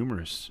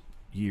numerous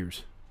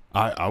years.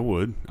 I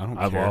would. I don't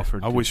I've care.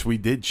 offered I wish we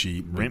did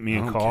cheat. Rent me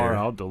a car.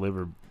 I'll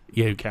deliver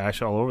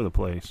cash all over the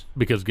place.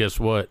 Because guess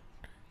what?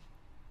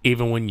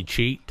 Even when you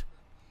cheat,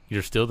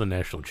 you're still the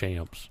national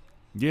champs.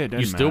 Yeah, it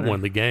doesn't You still matter.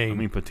 won the game. I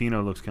mean,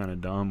 Patino looks kind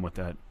of dumb with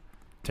that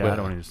tat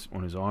on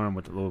his arm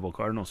with the Louisville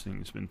Cardinals thing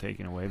that's been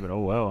taken away. But, oh,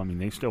 well, I mean,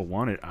 they still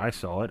won it. I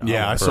saw it.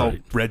 Yeah, I saw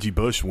Right. Reggie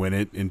Bush win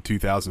it in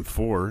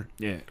 2004.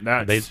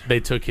 Yeah, they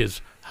took his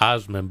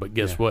Heisman, but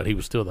guess what? He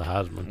was still the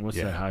Heisman. What's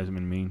that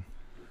Heisman mean?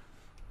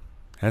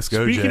 Let's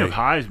go, Speaking Jay. of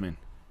Heisman,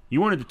 you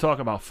wanted to talk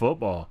about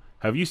football.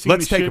 Have you seen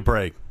Let's the take shit? a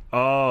break.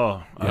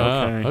 Oh,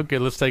 okay. Okay,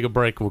 let's take a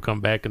break. We'll come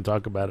back and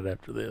talk about it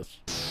after this.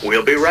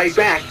 We'll be right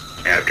back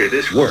after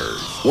this word.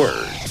 Son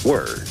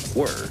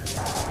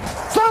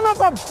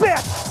of a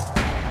bitch!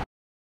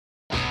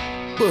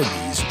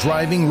 Boogie's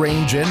Driving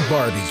Range and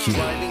Barbecue.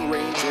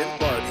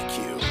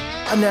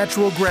 A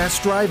natural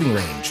grass driving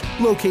range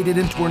located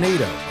in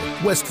Tornado,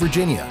 West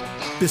Virginia,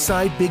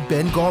 beside Big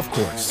Bend Golf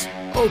Course.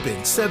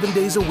 Open 7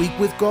 days a week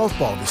with golf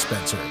ball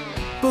dispenser.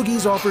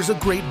 Boogie's offers a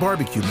great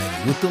barbecue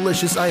menu with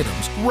delicious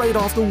items right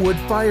off the wood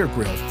fire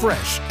grill,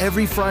 fresh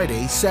every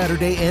Friday,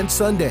 Saturday, and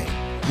Sunday.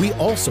 We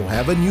also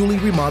have a newly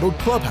remodeled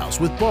clubhouse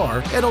with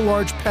bar and a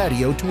large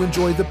patio to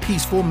enjoy the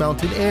peaceful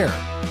mountain air.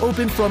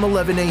 Open from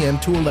 11 a.m.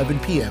 to 11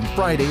 p.m.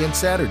 Friday and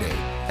Saturday,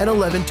 and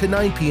 11 to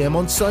 9 p.m.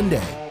 on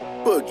Sunday.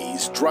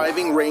 Boogie's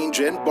Driving Range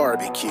and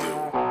Barbecue.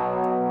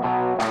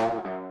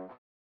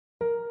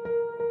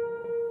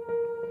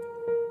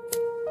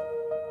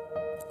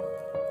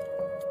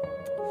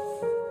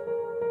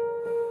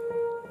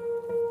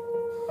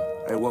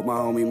 Hey, what my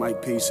homie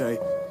Mike P say?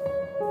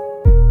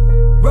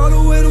 Roll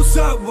the windows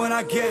up when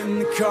I get in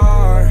the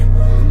car,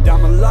 and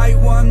I'ma light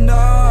one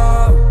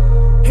up.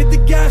 Hit the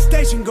gas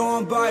station, go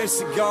and buy a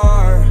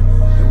cigar,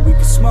 and we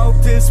can smoke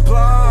this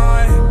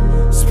blunt.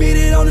 Speed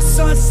it on the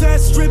Sunset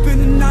Strip in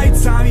the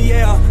nighttime,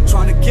 yeah.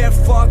 Tryna get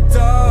fucked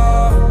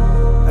up.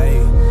 Hey,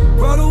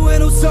 roll the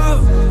windows up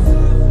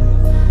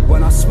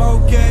when I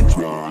smoke and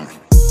drink.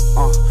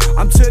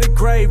 I'm to the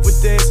grave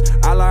with this.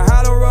 I learned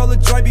how to roll a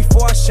joint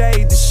before I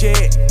shade the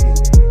shit.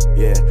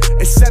 Yeah,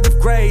 it's 7th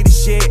grade and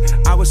shit.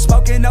 I was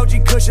smoking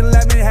OG Cushion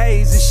Lemon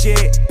Haze and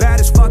shit. Bad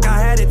as fuck, I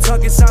had it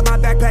tucked inside my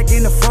backpack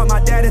in the front.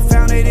 My dad had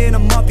found it in a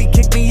month. He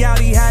kicked me out,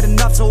 he had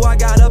enough. So I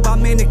got up,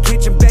 I'm in the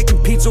kitchen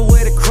baking pizza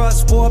with a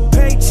crust. For a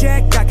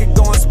paycheck, I could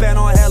go and spend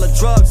on hella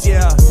drugs,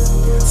 yeah.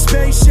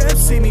 Spaceship,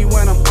 see me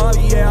when I'm up,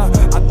 yeah.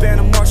 I've been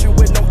a Martian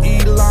with no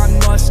Elon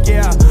Musk,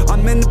 yeah.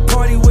 I'm in the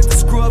party with the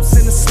scrubs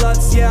and the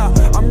sluts, yeah.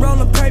 I'm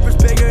rolling papers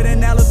bigger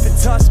than elephant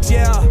tusks,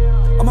 yeah.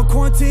 I'm on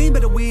quarantine,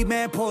 but the weed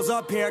man pulls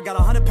up here. Got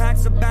 100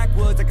 packs of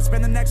backwoods. I can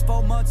spend the next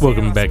 4 months.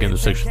 Welcome back into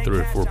Section 3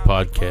 or 4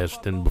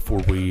 podcast. And before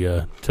we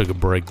took a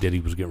break, Diddy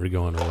was getting ready to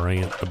go on a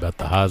rant about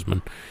the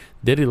Heisman.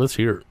 Diddy, let's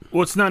hear it.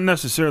 Well, it's not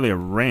necessarily a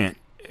rant.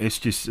 It's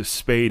just a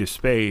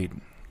spade.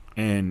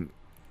 And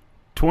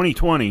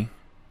 2020,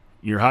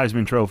 your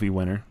Heisman Trophy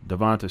winner,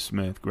 Devonta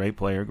Smith, great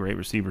player, great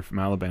receiver from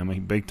Alabama,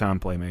 big-time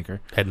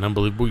playmaker. Had an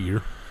unbelievable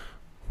year.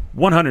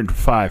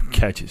 105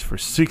 catches for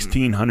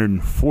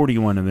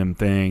 1,641 of them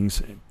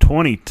things,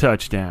 20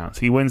 touchdowns.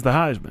 He wins the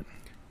Heisman.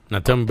 Now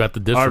tell me about the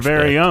disrespect. Our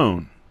very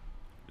own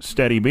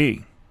Steady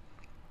B,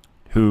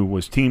 who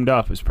was teamed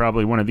up as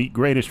probably one of the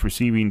greatest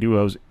receiving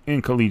duos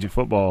in collegiate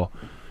football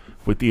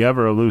with the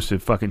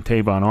ever-elusive fucking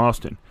Tavon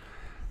Austin.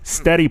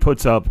 Steady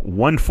puts up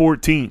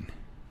 114.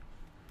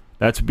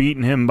 That's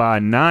beating him by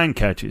 9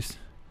 catches,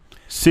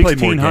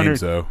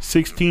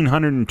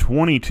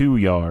 1,622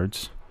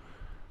 yards,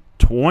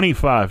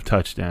 25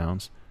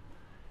 touchdowns,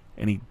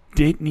 and he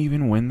didn't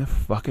even win the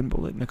fucking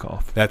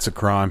Biletnikoff. That's a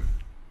crime.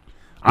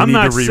 I'm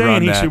not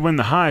saying he should win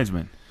the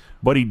Heisman,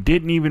 but he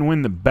didn't even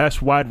win the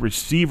best wide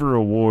receiver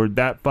award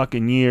that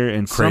fucking year,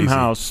 and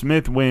somehow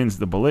Smith wins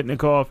the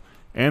Biletnikoff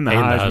and the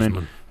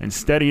Heisman.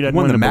 Instead, he doesn't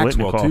win the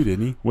Maxwell Biletnikoff too,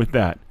 didn't he? With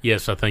that.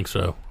 Yes, I think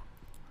so.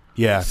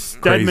 Yeah,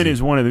 Stedman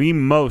is one of the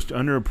most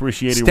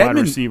underappreciated wide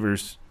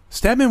receivers.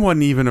 Stedman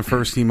wasn't even a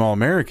first-team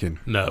All-American.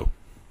 No.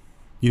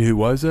 You know who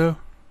was, though?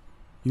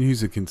 You know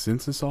who's a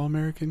consensus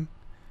All-American?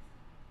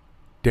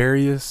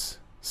 Darius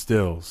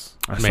Stills.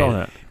 I saw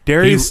that.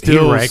 Darius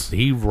Stills.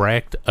 He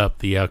racked up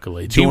the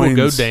accolades. He will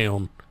go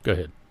down. Go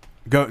ahead.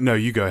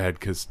 You go ahead,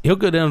 because he'll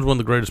go down as one of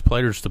the greatest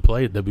players to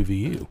play at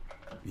WVU.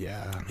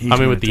 Yeah.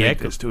 With the take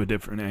this to a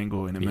different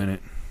angle in a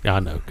minute. I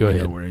know. Go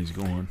ahead. I know where he's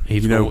going.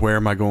 Where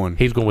am I going?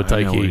 He's going with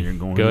Tyke.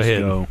 Go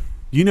ahead.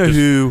 You know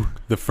who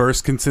the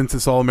first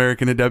consensus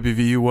All-American at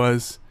WVU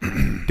was?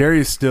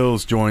 Darius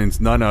Stills joins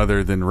none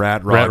other than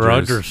Rat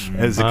Rogers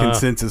as a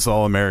consensus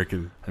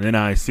All-American. And then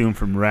I assume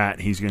from Rat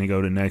he's going to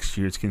go to next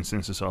year's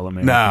consensus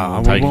All-American.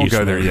 No, we won't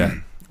go there yet.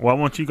 Why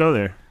won't you go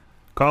there?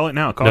 Call it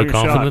now. Call your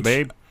shot,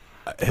 babe.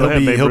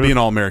 He'll be an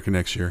All-American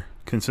next year.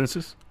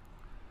 Consensus?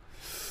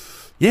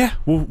 Yeah,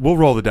 we'll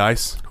roll the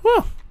dice.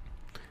 Well,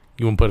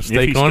 you want to put a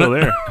stake on it?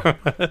 There.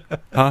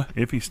 Huh?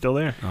 If he's still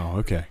there. Oh,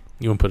 okay.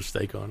 You want to put a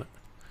stake on it?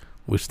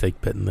 We're stake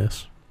betting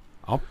this.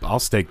 I'll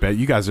stake bet.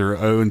 You guys are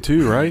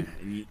 0-2, right?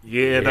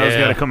 Yeah, those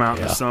got to come out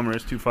in the summer.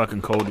 It's too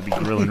fucking cold to be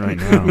grilling right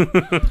now.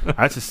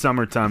 That's a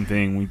summertime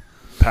thing. We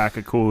pack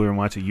a cooler and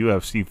watch a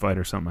UFC fight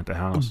or something at the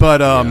house.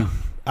 But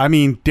I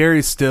mean,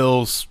 Darius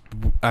Stills,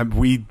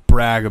 we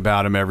brag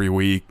about him every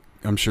week.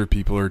 I'm sure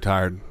people are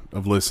tired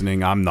of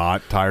listening. I'm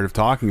not tired of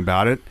talking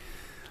about it.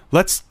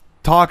 Let's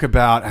talk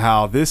about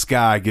how this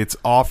guy gets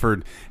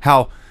offered,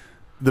 how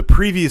the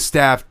previous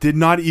staff did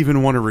not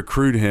even want to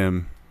recruit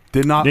him.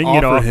 Didn't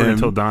get offered him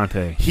until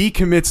Dante. He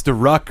commits to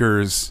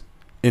Rutgers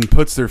and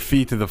puts their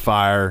feet to the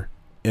fire,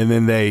 and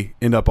then they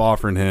end up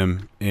offering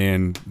him,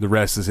 and the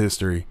rest is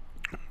history.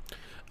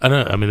 I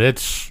know. I mean,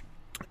 that's...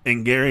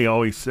 And Gary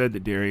always said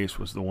that Darius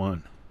was the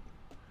one.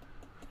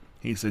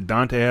 He said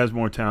Dante has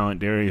more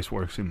talent. Darius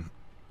works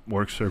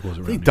circles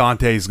around. I think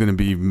Dante's going to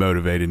be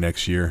motivated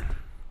next year.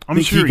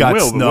 I'm sure he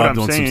will. But what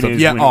I'm saying is,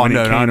 when he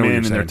came in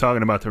and they're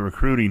talking about the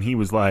recruiting, he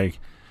was like,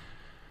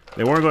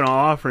 they weren't going to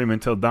offer him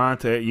until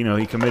Dante. You know,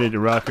 he committed to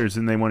Rutgers,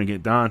 and they want to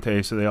get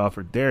Dante, so they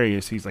offered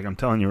Darius. He's like, I'm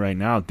telling you right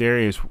now,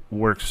 Darius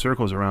works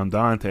circles around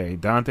Dante.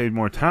 Dante's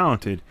more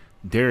talented.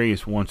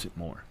 Darius wants it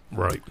more.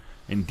 Right.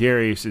 And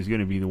Darius is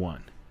going to be the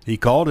one. He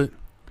called it.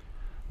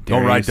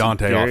 Don't write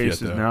Dante off yet,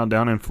 Darius is though. now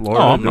down in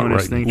Florida doing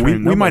his thing.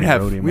 We might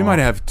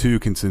have 2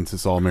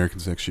 consensus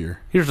All-Americans next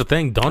year. Here's the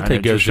thing. Dante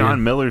goes in.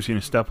 Sean Miller's going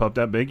to step up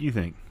that big, you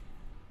think?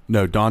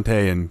 No,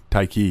 Dante and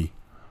Tyke.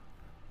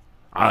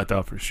 I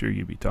thought for sure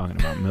you'd be talking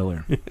about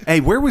Miller. Hey,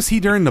 where was he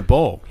during the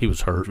bowl? He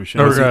was hurt. Was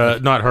Or,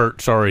 not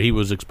hurt, sorry. He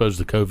was exposed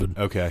to COVID.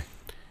 Okay.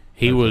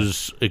 He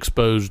was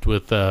exposed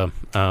with,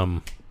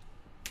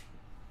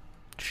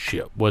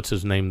 what's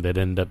his name that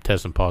ended up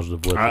testing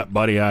positive with it?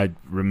 Buddy, I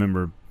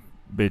remember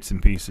bits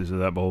and pieces of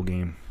that bowl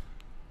game.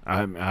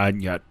 I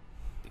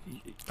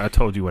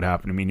told you what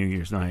happened to me New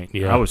Year's night.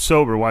 Yeah. I was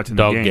sober watching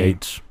the Dog game.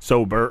 Gates.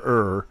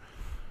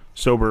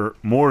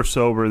 More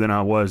sober than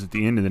I was at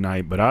the end of the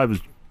night, but I was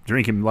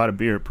drinking a lot of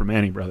beer at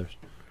Permane Brothers.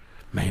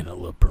 Man, I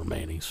love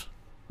Permanis.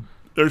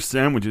 Their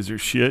sandwiches are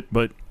shit,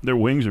 but their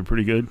wings are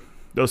pretty good.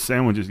 Those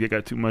sandwiches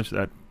got too much of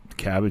that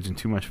cabbage and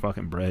too much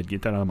fucking bread.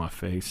 Get that out of my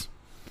face.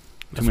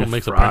 That's what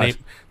makes a Permane.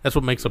 That's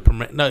what makes a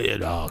Permane. No,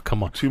 oh,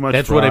 come on. Too much.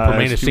 That's fries, what a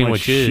Permane too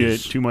sandwich much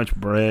is. Shit, too much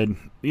bread.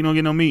 You don't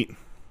get no meat.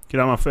 Get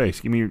out of my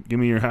face. Give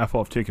me your half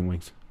off chicken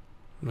wings.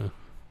 Yeah.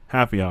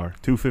 Happy hour.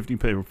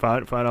 $2.50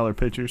 $5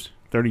 pitchers.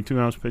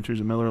 32-ounce pitchers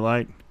of Miller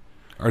Lite.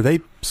 Are they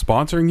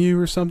sponsoring you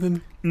or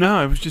something?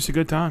 No, it was just a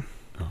good time.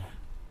 Oh.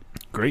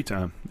 Great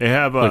time. They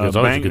have Look, it's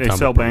always a good they time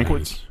sell at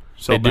Permane's.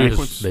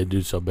 banquets. They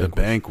do sell The banquets.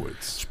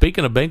 banquets.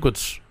 Speaking of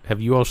banquets,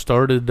 have you all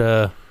started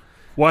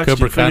Watched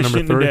Cobra it, Kai finished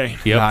number it in a 3? day.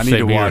 Yep, Nah, I need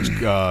same to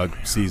here.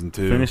 watch season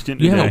 2. Finished it in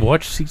You a day. haven't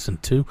watched season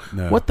 2?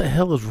 No. What the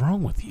hell is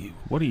wrong with you?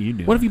 What are you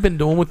doing? What have you been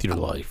doing with your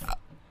life?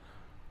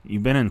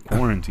 You've been in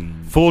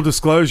quarantine. Full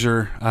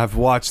disclosure, I've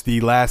watched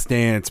The Last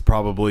Dance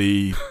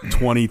probably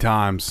 20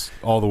 times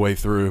all the way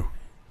through.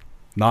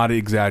 Not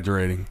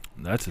exaggerating.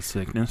 That's a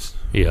sickness.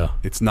 Yeah.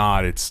 It's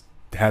not. It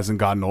hasn't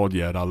gotten old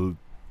yet. I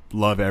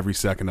love every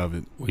second of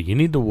it. Well, you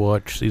need to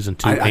watch season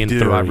 2 I and do.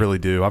 3. I really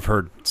do. I've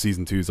heard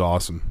season 2 is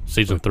awesome.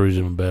 Season 3 is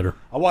even better.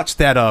 I watched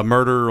that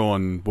murder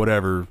on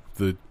whatever,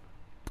 the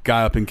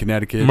guy up in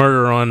Connecticut.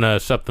 Murder on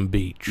Something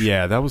Beach.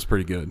 Yeah, that was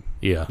pretty good.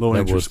 Yeah, Little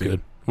that was interesting.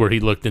 good. Where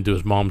he looked into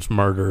his mom's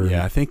murder.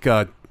 Yeah, I think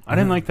I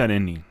didn't like that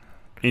ending.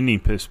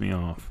 Ending pissed me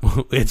off.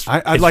 it's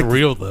I'd it's like to-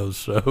 real though,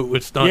 so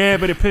it's not Yeah,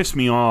 but it pissed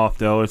me off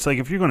though. It's like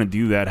if you're gonna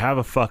do that, have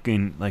a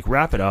fucking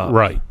wrap it up.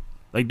 right.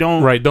 Like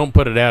don't Right, don't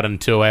put it out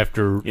until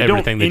after yeah,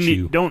 everything that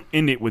you. don't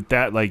end it with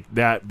that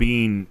that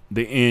being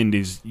the end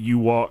is you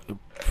walk.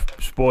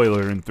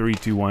 Spoiler in 3,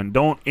 2, 1.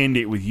 Don't end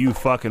it with you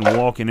fucking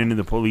walking into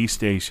the police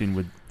station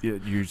with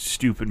your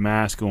stupid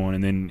mask on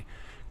and then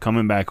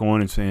coming back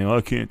on and saying, "Oh,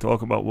 I can't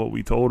talk about what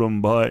we told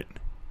them, but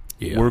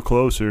Yeah. we're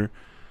closer."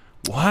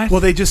 What? Well,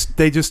 they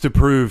just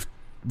approved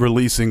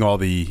releasing all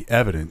the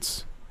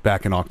evidence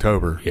back in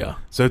October. Yeah.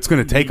 So it's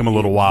going to take them a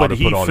little while but to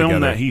he put all filmed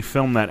together. that. He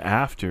filmed that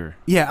after.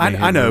 Yeah, they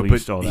had I know, but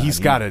released all that. he's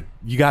got to.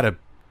 You got to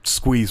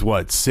squeeze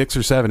what 6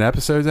 or 7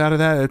 episodes out of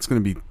that. It's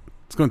going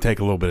to take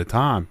a little bit of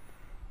time.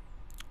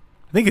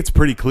 I think it's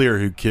pretty clear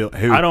who killed.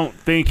 Who I don't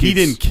think he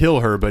it's- didn't kill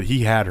her, but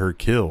he had her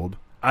killed.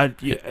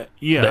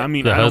 Yeah. I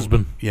mean, the I don't-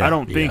 husband. Yeah. I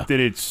don't think Yeah. that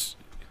it's.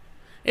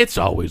 It's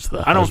always the.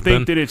 I don't husband.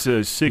 think that it's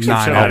a 6 or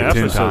 9 7 out of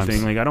 10 episode times.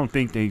 thing. Like I don't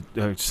think they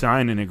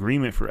signed an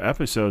agreement for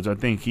episodes. I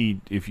think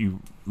if you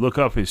look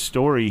up his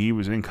story, he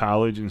was in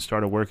college and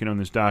started working on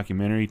this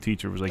documentary.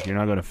 Teacher was like, "You're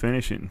not going to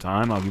finish it in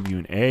time. I'll give you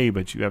an A,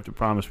 but you have to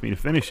promise me to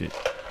finish it."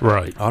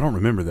 Right. I don't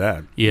remember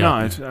that. Yeah.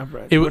 No, it's, I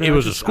read, It what did I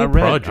was a just- school I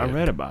read, project. I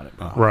read about it.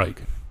 Right.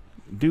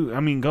 Dude, I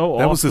mean, go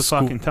That off was the a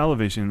school- fucking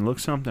television, look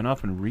something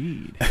up, and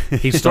read.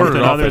 He started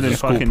Something off other as than a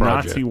school fucking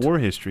project. Nazi war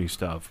history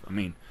stuff. I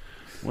mean,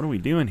 what are we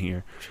doing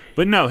here?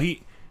 But no,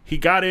 he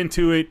got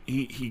into it.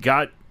 He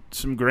got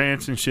some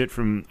grants and shit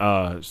from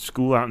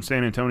school out in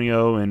San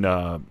Antonio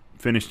and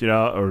finished it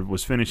up, or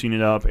was finishing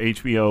it up.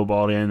 HBO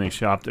bought in. They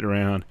shopped it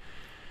around.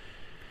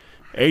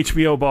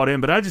 HBO bought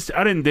in, but I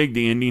didn't dig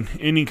the ending.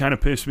 Ending kind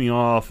of pissed me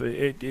off.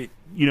 It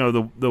you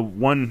know, the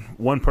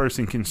one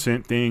person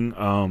consent thing.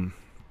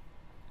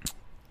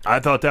 I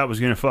thought that was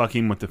gonna fuck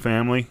him with the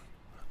family,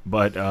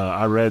 but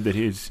I read that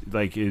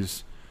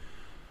his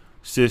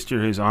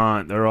sister, his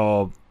aunt, they're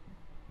all.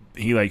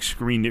 He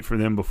screened it for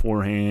them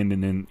beforehand,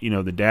 and then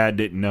the dad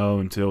didn't know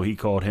until he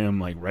called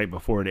him right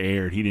before it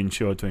aired. He didn't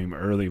show it to him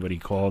early, but he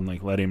called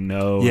and let him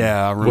know.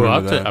 Yeah, I remember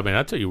Well, that.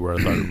 I'll tell you where I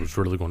thought it was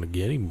really going to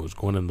get him was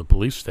going in the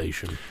police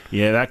station.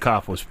 Yeah, that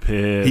cop was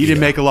pissed. He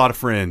didn't make a lot of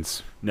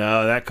friends.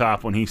 No, that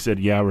cop, when he said,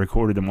 "Yeah, I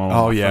recorded them all." Oh,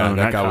 on my yeah, phone,"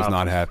 that guy was cop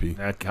not happy.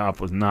 That cop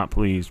was not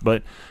pleased.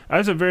 But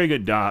that's a very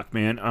good doc,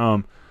 man.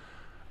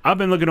 I've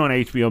been looking on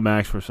HBO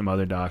Max for some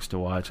other docs to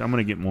watch. I'm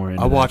gonna get more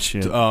into. I watched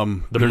that shit.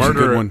 The there's a good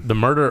murder, one. the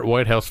murder at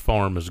White House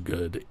Farm is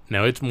good.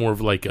 Now it's more of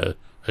like a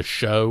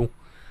show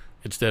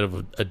instead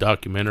of a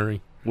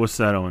documentary. What's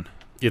that on?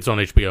 It's on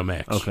HBO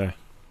Max. Okay.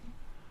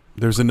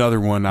 There's another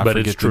one. I But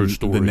it's forget true the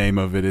story. name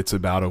of it. It's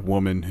about a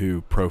woman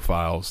who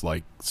profiles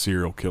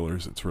serial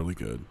killers. It's really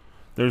good.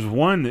 There's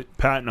one that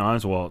Patton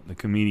Oswalt, the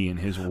comedian,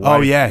 his wife.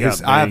 Oh yeah,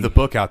 got I have banged. the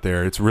book out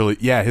there. It's really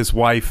his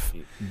wife.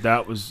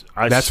 That was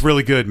That's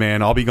really good,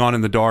 man. I'll Be Gone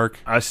in the Dark.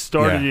 I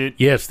started Yeah. it.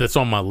 Yes, that's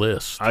on my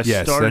list. I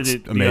Yes, started that's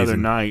it the other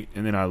amazing. night,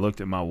 and then I looked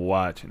at my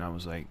watch, and I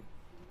was like,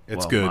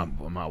 It's well,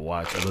 good. My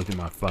watch. I looked at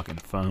my fucking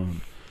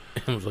phone,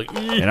 I was like,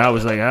 and I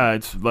was like,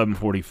 it's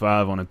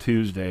 11:45 on a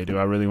Tuesday. Do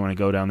I really want to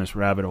go down this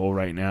rabbit hole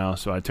right now?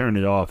 So I turned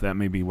it off. That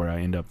may be where I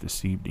end up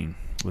this evening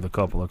with a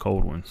couple of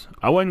cold ones.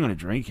 I wasn't going to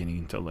drink any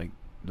until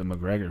the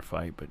McGregor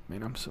fight, but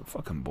man, I'm so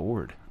fucking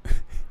bored.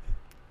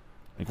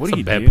 Like, what That's do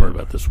you the bad do? part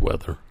about this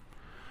weather.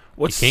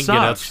 What You can't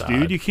sucks, get outside.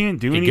 dude? You can't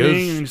do It anything,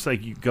 goes- and it's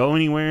like you go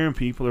anywhere, and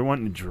people are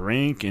wanting to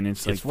drink, and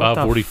it's like It's what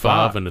the 5:45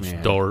 fuck, and it's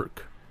man?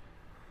 dark.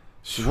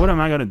 So what am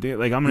I gonna do?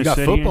 Like, I'm You gonna got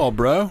sit football, here.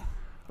 bro.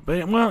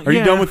 But well, Are yeah.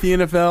 you done with the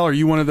NFL? Are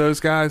you one of those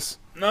guys?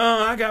 No,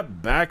 I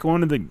got back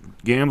onto the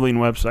gambling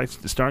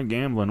websites to start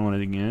gambling on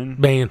it again.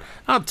 Man,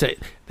 I'll tell you,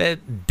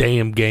 that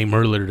damn game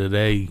earlier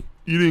today.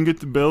 You didn't get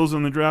the Bills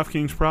on the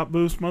DraftKings prop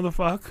boost,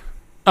 motherfucker.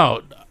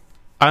 Oh,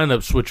 I ended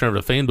up switching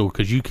over to FanDuel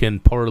because you can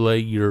parlay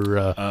your.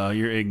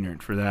 You're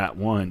ignorant for that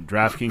one.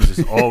 DraftKings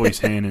is always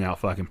handing out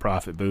fucking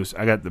profit boosts.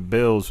 I got the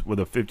Bills with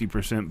a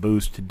 50%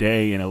 boost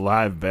today in a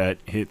live bet,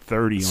 hit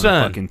 30 on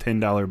Son, a fucking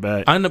 $10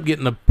 bet. I ended up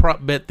getting a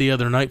prop bet the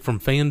other night from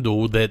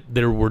FanDuel that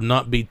there would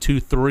not be 2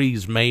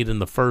 threes made in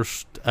the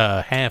first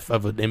half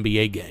of an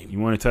NBA game. You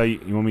want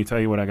me to tell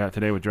you what I got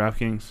today with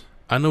DraftKings?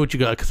 I know what you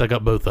got because I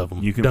got both of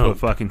them. You can put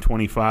fucking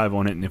 25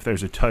 on it, and if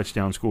there's a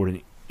touchdown scored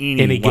in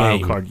any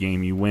wild game. card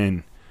game, you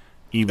win.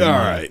 Even All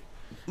money. right.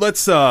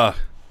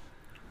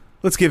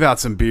 Let's give out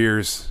some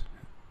beers.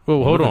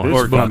 Well, hold Look at on. this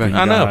Or come fucking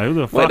back. I know. guy. Who the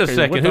Wait fuck a is,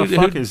 second. What the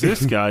Who- fuck is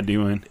this guy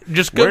doing?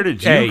 Just go. Where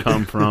did you hey,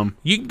 come from?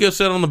 You can go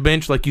sit on the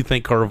bench like you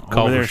think Over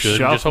Culver there should.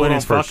 Just hold shuffling on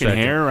his for a fucking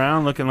second. hair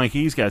around, looking like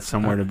he's got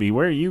somewhere to be.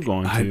 Where are you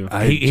going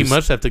to? He just-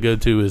 must have to go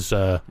to his.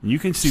 You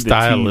can see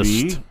stylist.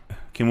 the TV.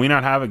 Can we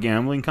not have a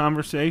gambling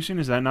conversation?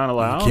 Is that not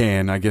allowed? You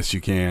can. I guess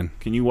you can.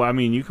 Can you? I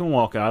mean, you can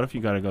walk out if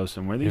you got to go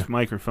somewhere. These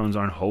microphones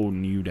aren't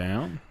holding you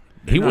down.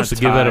 He They're wants to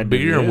not give out a tied to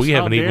beer, and this. we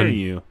How haven't dare even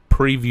you?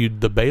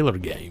 previewed the Baylor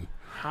game.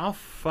 How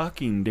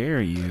fucking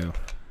dare you?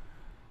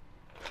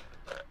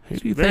 Who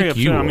do you Very think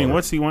upset. you I mean, are?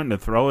 what's he wanting to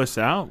throw us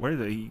out? Where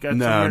the you got?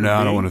 No, somewhere no,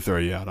 I don't be? want to throw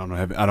you out.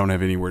 I don't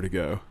have anywhere to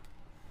go.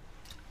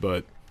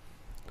 But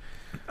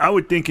I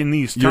would think in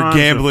these times your of-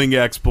 gambling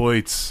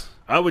exploits.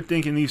 I would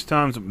think in these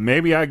times,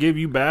 maybe I give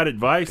you bad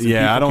advice. And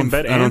Yeah, people can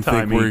bet I don't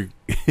think anti-me.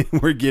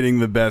 we're getting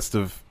the best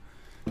of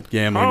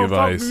gambling How the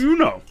fuck advice. do you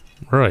know?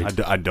 Right.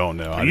 I don't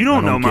know. You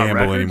don't know my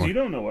gamble records. anymore. You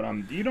don't know what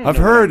I'm. You don't. I've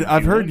know what heard. I'm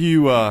I've heard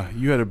doing.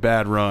 you had a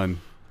bad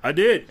run. I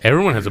did.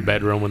 Everyone has a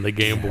bad run when they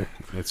gamble.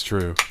 That's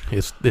true.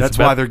 It's That's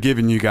about, why they're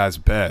giving you guys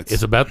bets.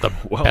 It's about the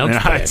Well, bounce and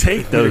I back.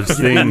 take those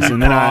things,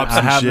 and then Props I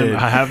and have shit. them.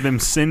 I have them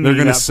send They're me.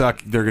 gonna that,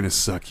 suck. They're gonna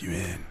suck you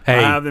in. I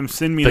Hey, have them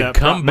send me the that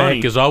prop comeback money.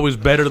 is always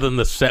better than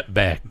the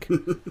setback.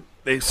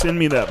 They send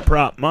me that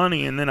prop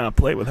money, and then I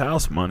play with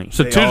house money.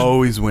 So They Tuesday,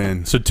 always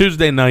win. so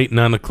Tuesday night,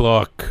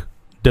 9:00,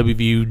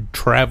 WVU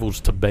travels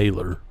to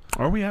Baylor.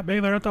 Are we at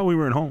Baylor? I thought we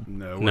were at home.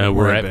 No,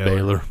 we're at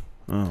Baylor.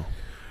 Oh,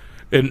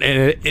 And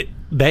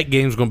that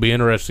game's going to be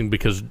interesting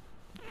because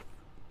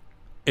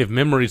if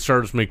memory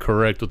serves me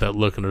correct without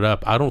looking it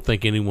up, I don't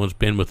think anyone's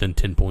been within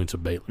 10 points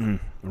of Baylor.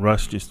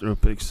 Russ just threw a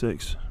pick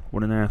six.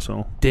 What an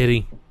asshole. Did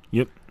he?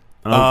 Yep.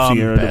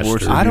 Sierra bastard.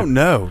 divorced. I don't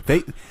know.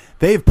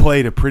 They've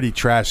played a pretty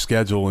trash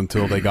schedule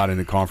until they got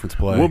into conference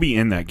play. We'll be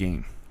in that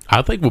game.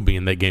 I think we'll be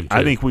in that game too.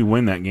 I think we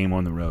win that game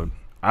on the road.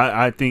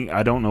 I think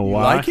I don't know You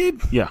why. like it?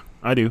 Yeah,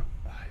 I do.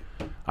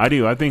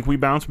 I think we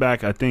bounce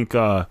back. I think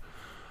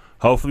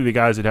hopefully the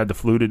guys that had the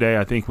flu today,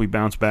 I think we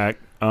bounce back.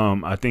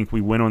 I think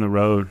we win on the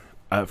road.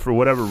 For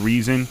whatever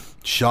reason.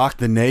 Shock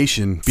the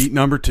nation. Beat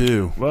number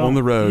 2 on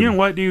the road. You know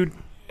what, dude?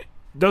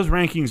 Those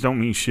rankings don't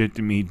mean shit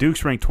to me.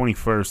 Duke's ranked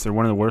 21st. They're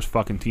one of the worst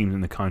fucking teams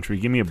in the country.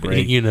 Give me a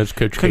break. You know,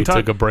 Coach K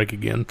took a break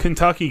again.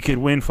 Kentucky could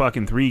win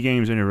fucking 3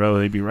 games in a row.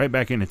 They'd be right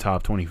back in the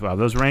top 25.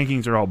 Those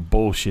rankings are all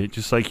bullshit,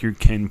 just like your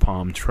Ken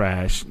Palm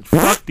trash.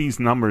 Fuck these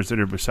numbers that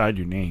are beside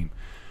your name.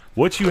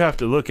 What you have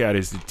to look at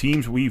is the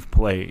teams we've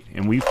played,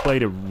 and we've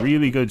played a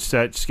really good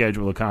set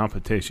schedule of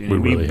competition.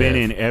 And really we've been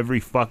have. in every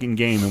fucking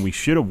game, and we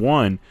should have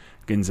won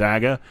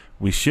Gonzaga.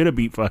 We should have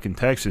beat fucking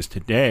Texas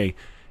today,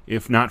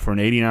 if not for an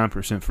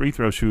 89% free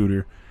throw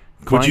shooter.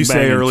 What'd you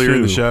say Kleinbang earlier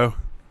in the two. show?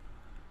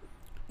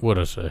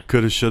 What'd I say?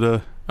 Coulda,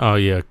 shoulda. Oh,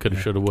 yeah. Coulda,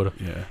 shoulda, woulda.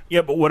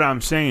 Yeah, but what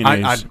I'm saying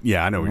I is,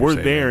 know what we're you're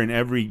saying. there in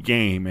every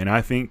game, and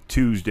I think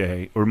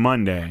Tuesday or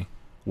Monday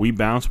we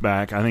bounce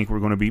back. I think we're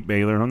going to beat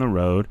Baylor on the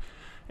road,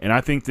 and I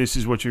think this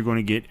is what you're going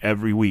to get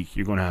every week.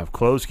 You're going to have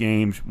close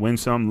games, win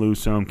some, lose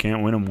some,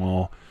 can't win them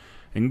all,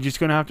 and you're just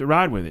going to have to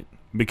ride with it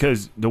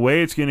because the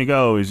way it's going to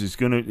go is it's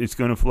going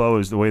to flow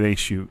as the way they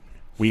shoot.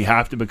 We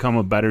have to become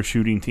a better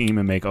shooting team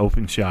and make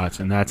open shots,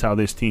 and that's how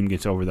this team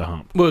gets over the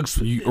hump. Well,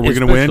 Are we going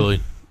to win?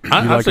 especially-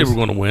 I like say us? we're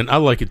going to win. I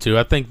like it too.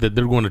 I think that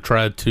they're going to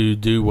try to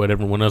do what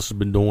everyone else has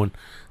been doing,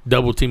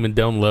 double teaming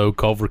down low.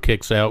 Culver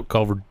kicks out.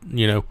 Culver,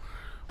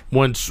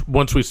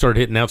 once we start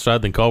hitting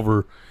outside, then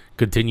Culver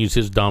continues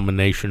his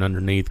domination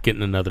underneath,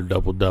 getting another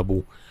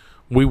double.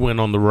 We went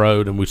on the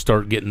road and we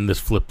start getting this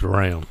flipped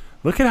around.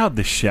 Look at how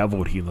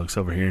disheveled he looks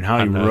over here and how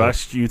I he know.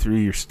 rushed you through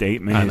your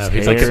statement. I His know. hair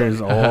He's like-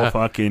 is all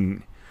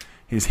fucking.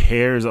 His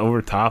hair is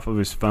over top of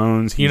his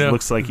phones. He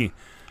looks like he.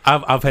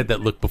 I've had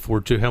that look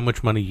before too. How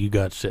much money you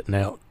got sitting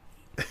out?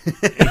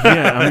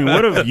 Yeah, I mean,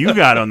 what have you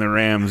got on the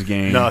Rams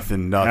game?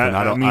 Nothing.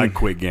 I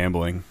quit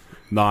gambling.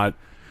 Not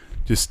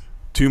just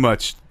too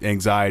much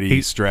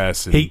anxiety,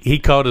 stress. And He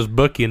caught his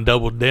bookie and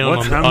doubled down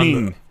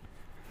on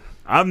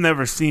I've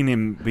never seen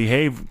him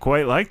behave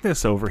quite like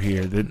this over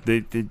here.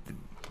 The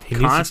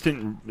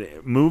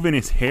constant moving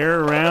his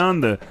hair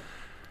around, the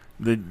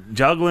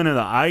juggling of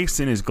the ice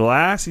in his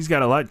glass. He's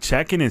got a lot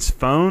checking his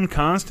phone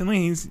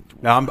constantly.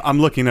 Now I'm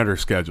looking at her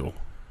schedule.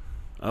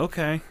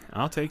 Okay,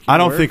 I'll take. I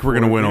don't think we're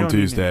going to win on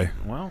Tuesday.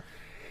 Well,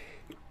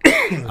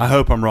 I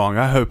hope I'm wrong.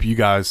 I hope you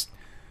guys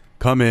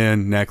come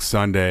in next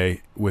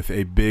Sunday with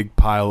a big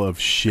pile of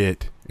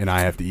shit, and I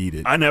have to eat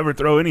it. I never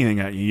throw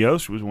anything at you.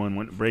 Yost was one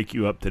went to break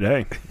you up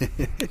today.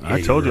 I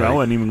told you I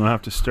wasn't even going to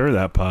have to stir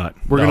that pot.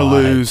 We're going to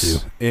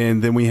lose,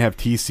 and then we have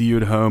TCU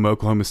at home,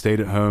 Oklahoma State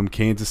at home,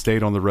 Kansas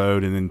State on the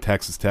road, and then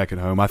Texas Tech at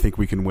home. I think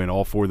we can win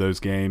all 4 of those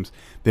games.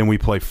 Then we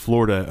play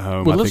Florida at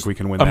home. I think we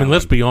can win that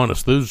let's one. be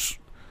honest. Those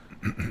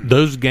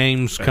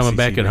games coming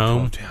back at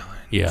home,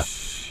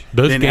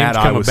 those then games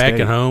coming back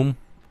State. At home,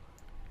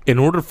 in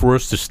order for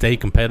us to stay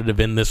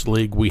competitive in this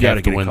league, we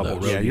have to win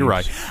those. Yeah, you're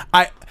right.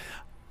 I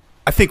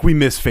think we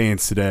miss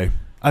fans today.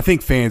 I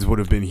think fans would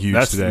have been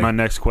huge today. That's my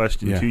next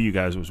question to you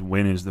guys was,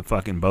 when is the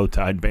fucking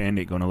bow-tied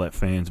bandit going to let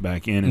fans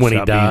back in and when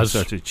stop he dies,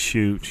 being such a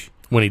chooch?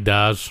 When he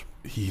dies.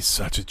 He's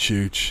such a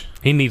chooch.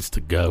 He needs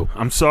to go.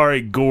 I'm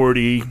sorry,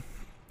 Gordy.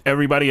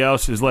 Everybody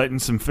else is letting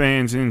some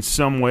fans in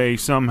some way,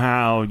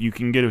 somehow. You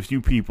can get a few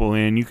people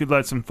in. You could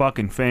let some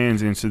fucking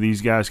fans in so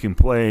these guys can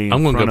play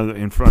in front of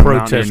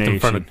protest Mountaineer in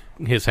front Nation.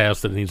 of his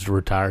house that he needs to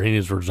retire. He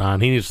needs to resign.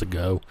 He needs to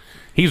go.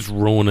 He's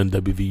ruining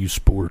WVU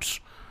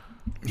sports.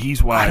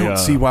 He's why I don't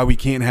see why we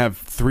can't have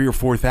 3,000 or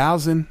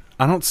 4,000.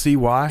 I don't see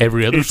why.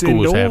 Every other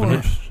school is having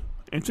it.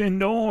 It's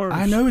indoors.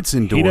 I know it's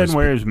indoors. He doesn't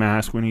wear his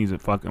mask when he's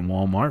at fucking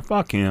Walmart.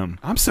 Fuck him.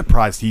 I'm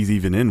surprised he's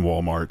even in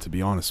Walmart, to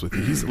be honest with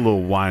you. He's a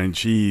little wine and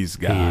cheese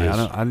guy.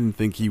 I didn't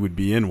think he would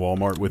be in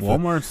Walmart with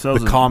Walmart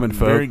sells the common a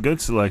folk. very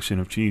good selection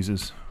of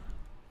cheeses.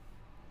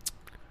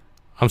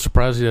 I'm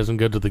surprised he doesn't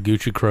go to the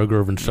Gucci Kroger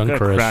over in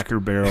Suncrest. Cracker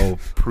Barrel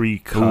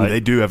pre-cut. Ooh,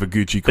 they do have a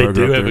Gucci Kroger.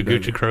 They do have a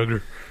Gucci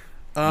Kroger.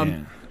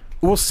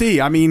 We'll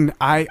see. I mean,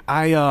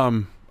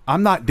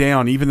 I'm not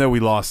down, even though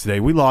we lost today.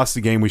 We lost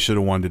the game we should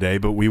have won today,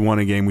 but we won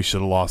a game we should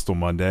have lost on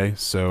Monday.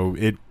 So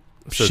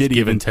shit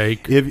give and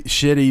take. If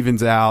shit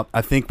evens out,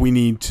 I think we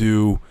need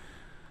to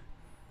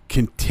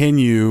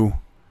continue.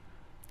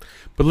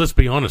 But let's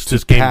be honest, to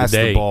this game pass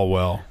today, the ball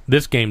well.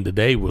 This game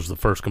today was the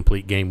first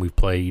complete game we've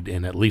played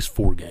in at least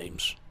 4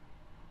 games.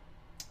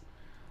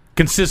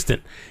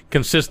 Consistent.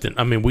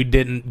 I mean, we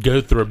didn't go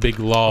through a big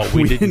lull.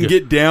 We didn't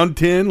get down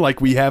 10 like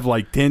we have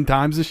like 10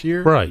 times this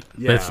year. Right.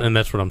 Yeah.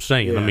 That's what I'm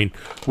saying. Yeah. I mean,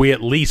 we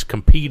at least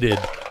competed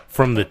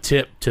from the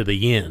tip to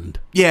the end.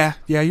 Yeah,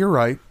 you're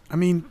right. I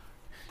mean,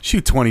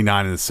 shoot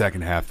 29 in the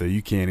second half, though.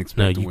 You can't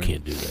expect to win. No, you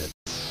can't do that.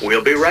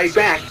 We'll be right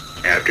back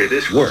after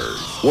this word.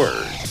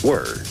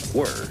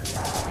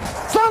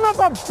 Son of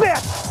a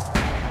bitch!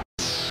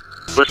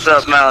 What's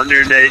up,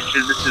 Mountaineer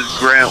Nation? This is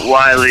Grant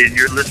Wiley, and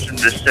you're listening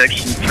to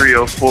Section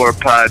 304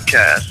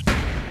 Podcast.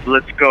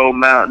 Let's go,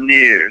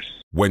 Mountaineers.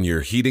 When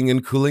your heating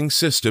and cooling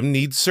system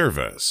needs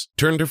service,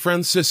 turn to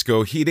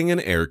Francisco Heating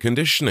and Air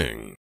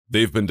Conditioning.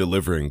 They've been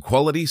delivering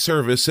quality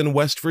service in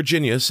West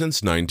Virginia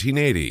since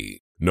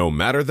 1980. No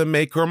matter the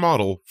make or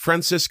model,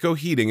 Francisco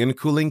Heating and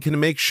Cooling can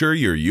make sure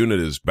your unit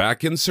is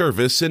back in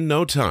service in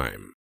no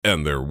time.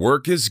 And their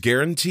work is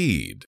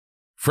guaranteed.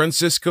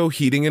 Francisco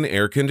Heating and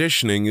Air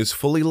Conditioning is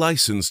fully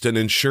licensed and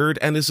insured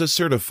and is a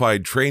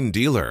certified Trane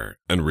dealer.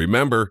 And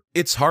remember,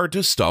 it's hard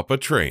to stop a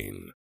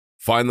Trane.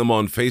 Find them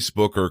on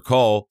Facebook or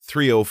call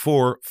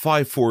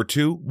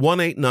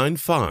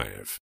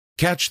 304-542-1895.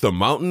 Catch the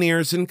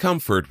Mountaineers in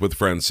comfort with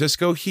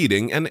Francisco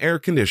Heating and Air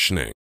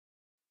Conditioning.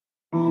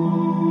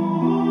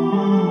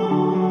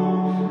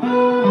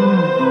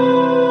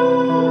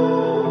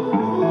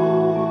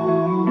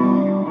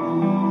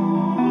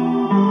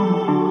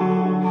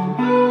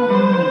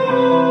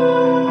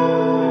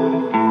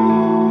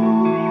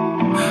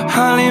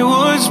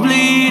 Hollywood's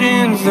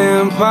bleeding,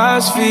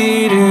 vampires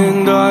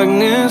feeding,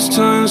 darkness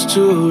turns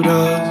to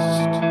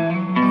dust.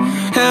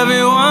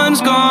 Everyone's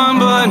gone,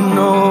 but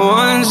no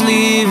one's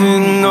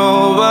leaving,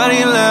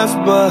 nobody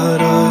left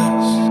but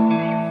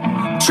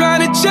us.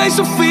 Trying to chase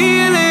a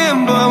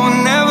feeling, but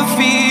we'll never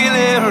feel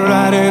it.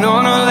 Riding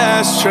on our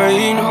last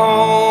train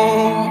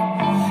home.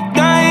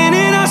 Dying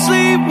in our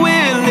sleep,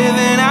 we're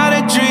living out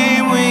a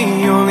dream.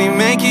 We only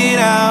make it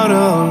out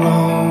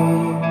alone.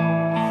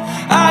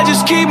 I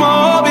just keep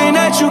on hoping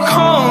that you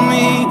call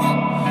me.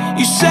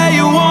 You say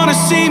you wanna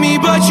see me,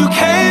 but you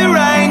can't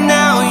right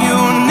now. You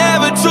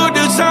never took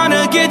the time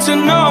to get to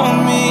know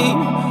me.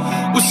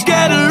 We're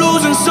scared of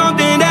losing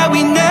something that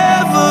we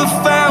never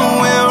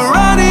found. We're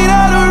running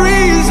out of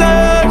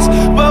reasons,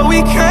 but we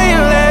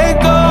can't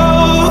let go.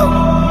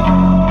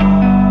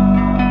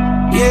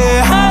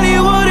 Yeah,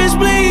 Hollywood is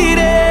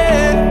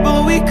bleeding,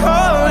 but we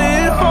call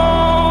it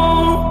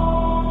home.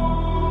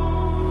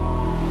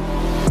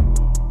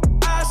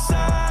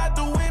 Outside,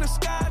 the winter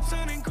sky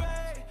turning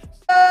gray.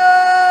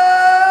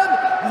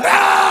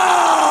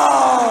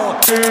 Now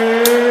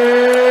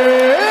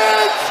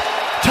it's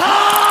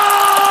time!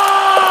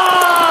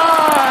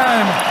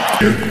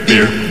 It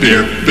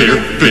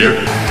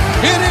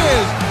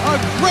is a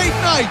great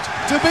night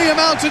to be a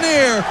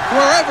Mountaineer,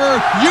 wherever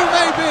you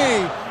may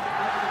be.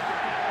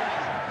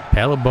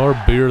 Palabar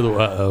beer of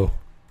the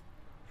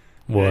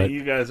What? Yeah,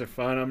 you guys are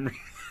fine.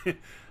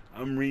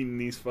 I'm reading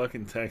these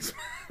fucking texts.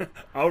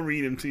 I'll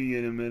read them to you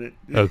in a minute.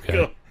 Okay.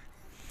 Go.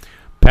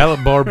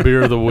 Pallet Bar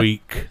beer of the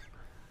week.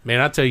 Man,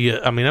 I tell you,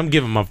 I mean, I'm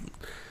giving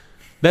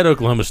that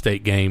Oklahoma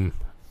State game.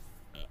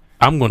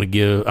 I'm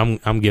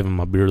giving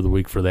my beer of the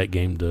week for that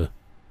game to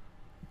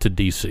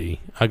DC.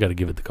 I got to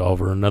give it to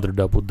Culver. Another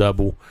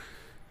double.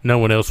 No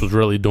one else was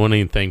really doing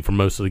anything for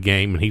most of the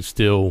game, and he's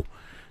still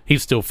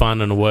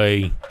finding a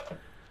way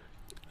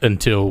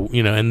until,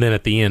 and then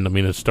at the end, I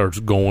mean, it starts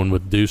going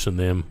with Deuce and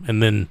them.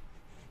 And then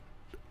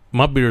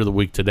my beer of the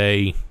week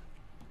today,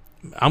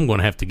 I'm going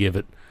to have to give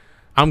it.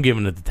 I'm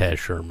giving it to Taz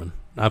Sherman.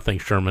 I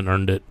think Sherman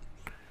earned it,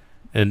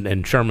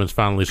 and Sherman's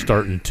finally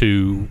starting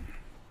to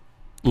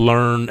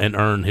learn and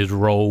earn his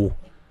role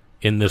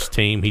in this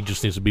team. He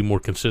just needs to be more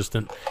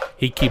consistent.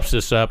 He keeps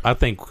this up. I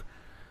think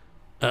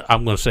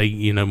I'm going to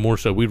say, more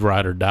so we'd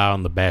ride or die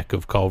on the back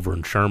of Culver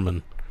and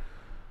Sherman.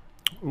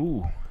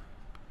 Ooh.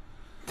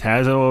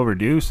 Tazo over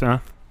Deuce, huh?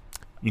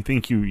 You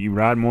think you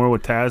ride more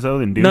with Tazo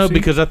than Deuce? No,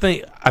 because I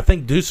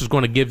think Deuce is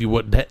going to give you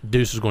what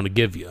Deuce is going to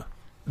give you.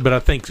 But I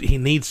think he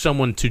needs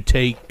someone to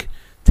take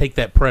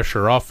that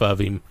pressure off of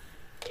him,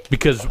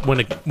 because when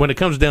it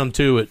comes down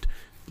to it,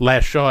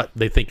 last shot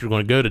they think you're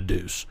going to go to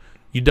Deuce.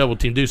 You double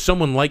team Deuce.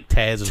 Someone like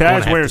Taz is going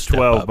to have wears to step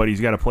 12, up. but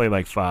he's got to play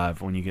like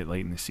 5 when you get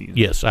late in the season.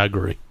 Yes, I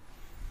agree.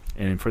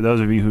 And for those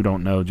of you who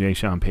don't know, Jay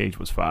Sean Page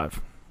was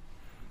 5.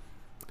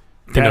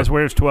 Taz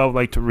wears 12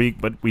 like Tariq,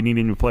 but we need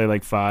him to play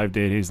like 5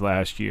 did his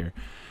last year.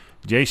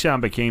 Jay Sean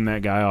became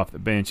that guy off the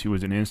bench who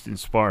was an instant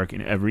spark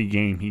in every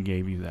game. He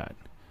gave you that.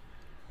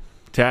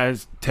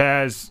 Taz.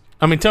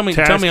 I mean, tell me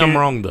I'm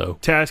wrong though.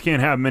 Taz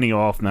can't have many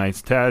off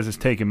nights. Taz has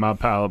taken my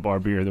Pallet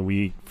Bar beer of the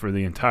week for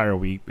the entire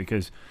week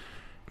because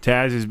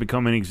Taz is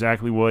becoming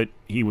exactly what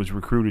he was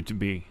recruited to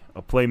be: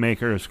 a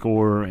playmaker, a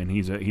scorer, and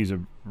he's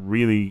a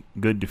really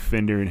good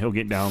defender. And he'll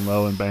get down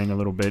low and bang a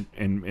little bit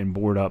and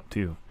board up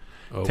too.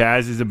 Oh.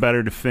 Taz is a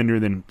better defender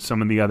than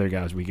some of the other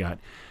guys we got.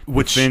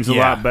 Which defends a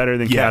lot better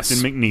than Captain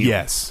McNeil.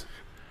 Yes.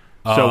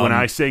 So when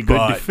I say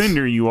good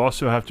defender, you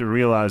also have to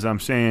realize I'm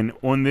saying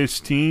on this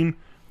team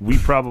we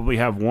probably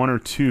have 1 or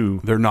 2.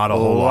 They're not a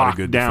whole lot of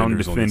good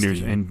defenders on this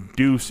team. And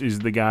Deuce is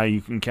the guy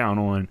you can count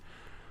on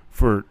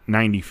for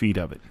 90 feet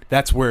of it.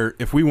 That's where,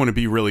 if we want to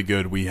be really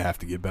good, we have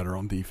to get better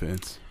on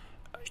defense.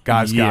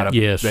 Guys got to.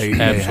 Yes, they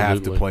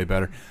have to play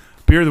better.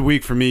 Beer of the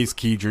week for me is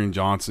Kedrian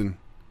Johnson.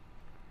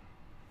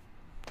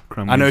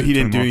 I know he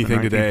didn't do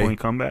anything today. Point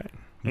comeback.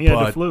 He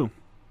had the flu.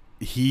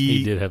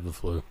 He did have the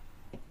flu.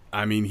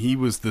 I mean, he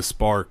was the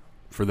spark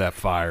for that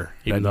fire.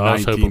 Even though I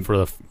was hoping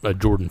for a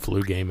Jordan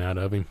flu game out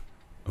of him.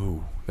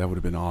 Oh, that would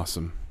have been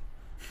awesome.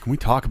 Can we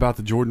talk about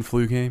the Jordan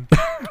flu game?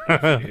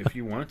 If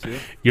you want to.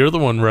 You're the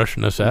one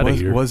rushing us out of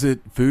here. Was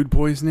it food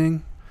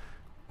poisoning?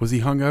 Was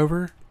he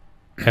hungover?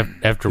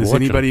 After Does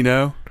anybody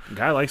know? The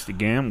guy likes to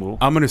gamble.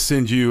 I'm going to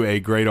send you a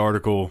great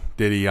article,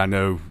 Diddy. I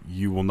know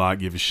you will not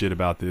give a shit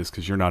about this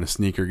because you're not a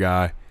sneaker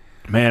guy.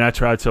 Man, I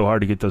tried so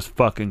hard to get those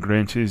fucking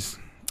Grinches.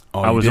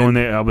 Oh, I was on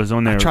there.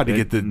 I tried to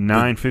get the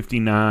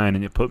 9:59,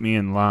 and it put me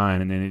in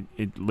line, and then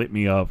it lit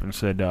me up and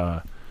said,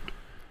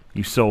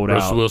 "You sold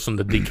Russell out." Wilson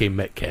to DK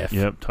Metcalf.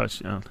 Yep,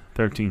 touchdown,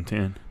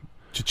 13-10.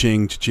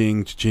 Cha-ching,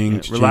 cha-ching,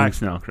 cha-ching, cha-ching.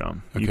 Relax now,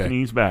 Crumb. Okay. You can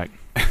ease back.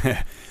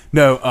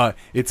 No,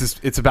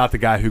 it's about the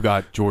guy who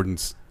got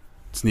Jordan's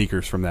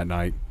sneakers from that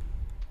night.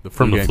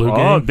 From the flu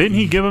game? Oh, didn't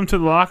he give them to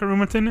the locker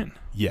room attendant?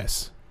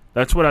 Yes.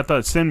 That's what I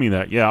thought. Send me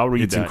that. Yeah, I'll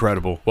read It's that.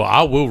 incredible. Well,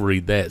 I will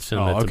read that.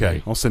 Send that to okay.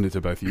 me. I'll send it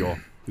to both of y'all.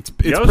 It's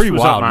Yost pretty was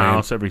wild, at my man.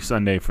 house every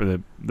Sunday for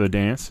the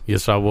dance.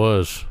 Yes, I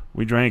was.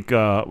 We drank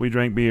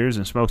beers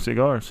and smoked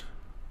cigars.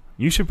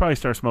 You should probably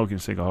start smoking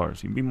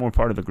cigars. You'd be more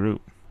part of the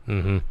group.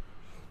 Mm-hmm.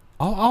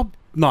 I'll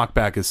knock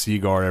back a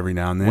cigar every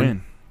now and then.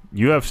 When?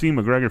 UFC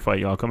McGregor fight,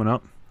 y'all coming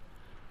up?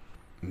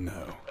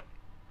 No.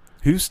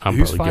 Who's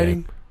probably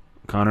fighting? game.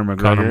 Conor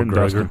McGregor and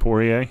Dustin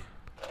Poirier.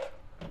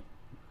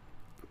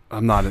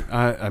 I'm not.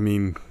 I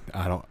mean,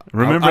 I don't.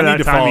 Remember I that need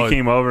to time follow he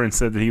came over and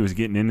said that he was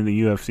getting into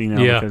the UFC now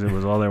because it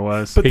was all there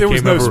was? But there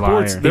was no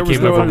sports. There was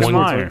no other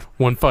liar.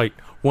 One fight,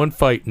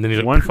 and then he's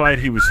like, one fight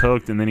he was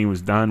hooked, and then he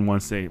was done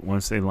once they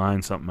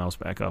lined something else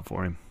back up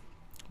for him.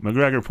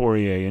 McGregor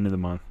Poirier, end of the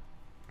month.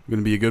 Going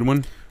to be a good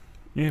one.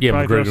 Yeah,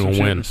 McGregor will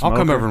win. I'll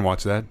come over and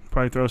watch that.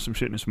 Probably throw some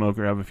shit in a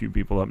smoker, have a few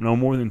people up. No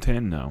more than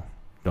 10, no.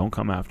 Don't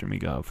come after me,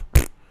 Gov.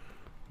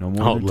 No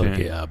more than 10.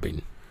 Yeah, I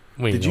mean,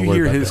 did you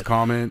hear his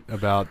comment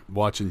about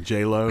watching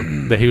J-Lo?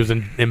 That he was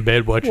in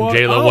bed watching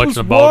J-Lo watching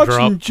the ball drop?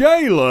 Watching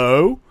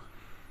J-Lo.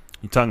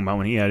 You talking about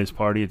when he had his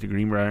party at the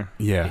Greenbrier?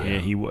 Yeah. Yeah,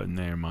 he wasn't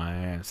there, my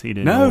ass. He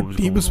didn't know what was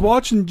he going was on.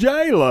 watching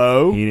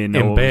J-Lo. He didn't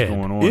know what was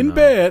going on. In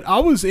bed. I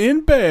was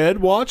in bed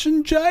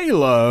watching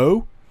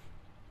J-Lo.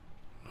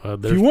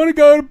 If you want to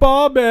go to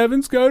Bob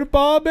Evans, go to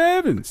Bob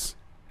Evans.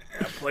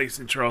 That place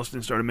in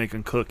Charleston started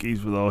making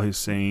cookies with all his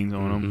sayings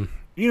on them.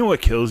 You know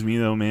what kills me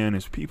though, man,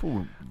 is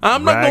people.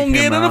 I'm not rag gonna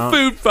get him in a out.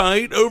 food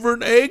fight over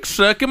an egg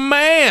sucking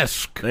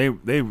mask. They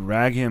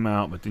rag him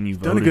out, but then you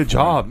voted done a good for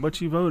job. him. But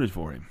you voted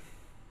for him.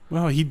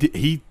 Well,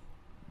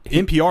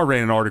 NPR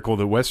ran an article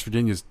that West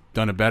Virginia's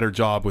done a better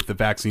job with the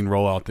vaccine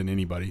rollout than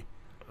anybody.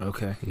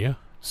 Okay. Yeah.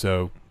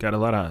 So Got a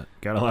lot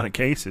of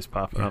cases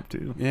popping up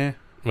too. yeah.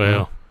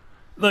 Well,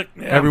 Look,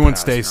 Everyone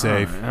stay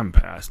safe. I'm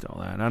past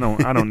all that.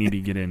 I don't need to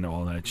get into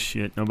all that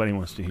shit. Nobody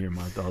wants to hear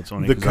my thoughts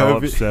on it The because I'll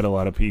COVID upset a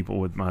lot of people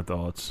with my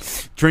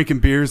thoughts. Drinking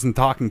beers and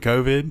talking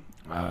COVID.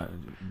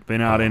 Been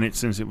out in it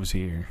since it was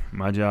here.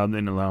 My job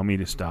didn't allow me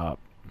to stop.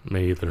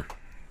 me either.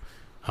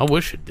 I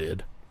wish it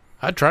did.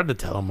 I tried to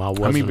tell him I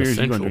wasn't How many beers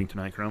essential. you gonna drink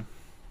tonight, Crum?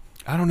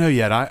 I don't know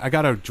yet. I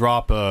got to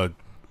drop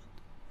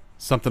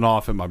something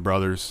off at my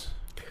brother's.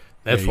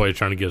 That's why you're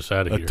trying to get us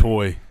out of A here.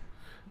 toy.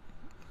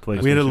 We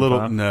had a PlayStation little.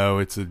 5? No,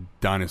 it's a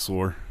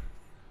dinosaur.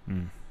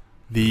 Hmm.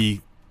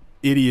 The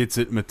idiots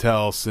at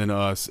Mattel sent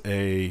us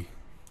a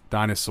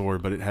dinosaur,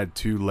 but it had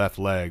 2 left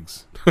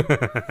legs.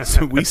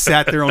 So we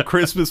sat there on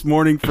Christmas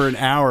morning for an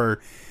hour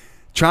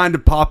trying to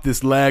pop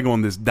this leg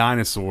on this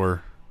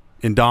dinosaur,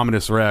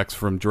 Indominus Rex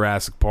from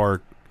Jurassic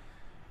Park,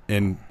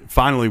 and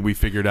finally we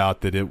figured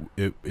out that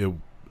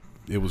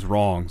it was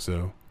wrong.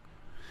 So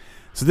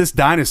this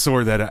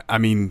dinosaur that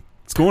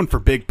it's going for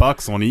big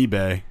bucks on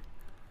eBay.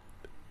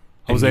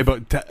 I was able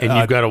to, and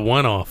you've got a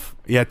one-off.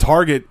 Yeah,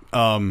 Target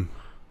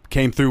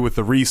came through with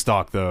the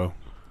restock though,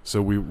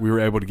 so we were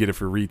able to get it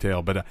for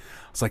retail. But I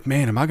was like,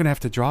 man, am I gonna have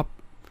to drop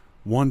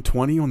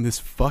 $120 on this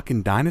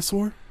fucking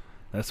dinosaur?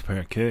 That's a pair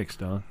of kicks,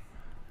 dog.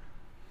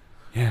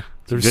 Yeah,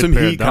 there's Good some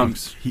pair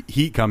of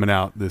heat coming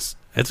out. This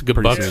That's a good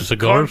pretty box soon. of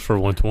cigars for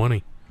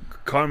 $120.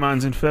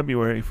 Carmine's in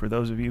February. For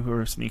those of you who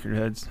are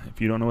sneakerheads,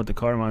 if you don't know what the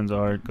Carmines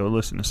are, go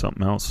listen to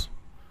something else.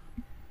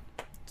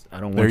 I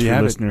don't There want you your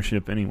have it.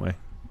 listenership anyway.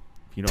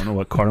 If you don't know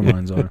what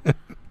Carmines are,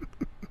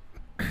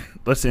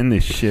 let's end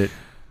this shit.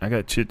 I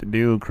got shit to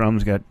do.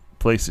 Crumb's got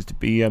places to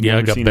be. I've Yeah, I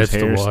never got seen his bets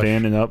to hair wash.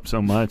 standing up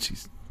so much.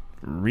 He's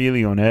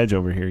really on edge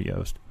over here,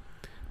 Yost.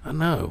 I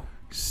know.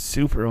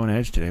 Super on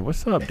edge today.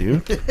 What's up,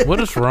 dude? What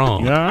is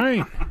wrong? You all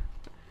right?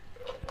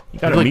 You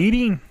got You're a like-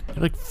 meeting?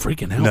 You're like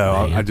freaking out.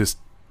 No,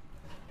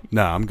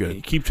 man. I'm good.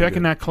 You keep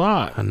checking that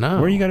clock. I know.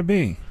 Where you got to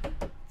be?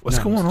 What's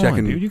No, going just on,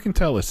 checking- dude? You can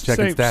tell us.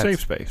 checking stats.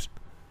 Safe space.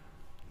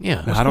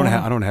 Yeah. No, I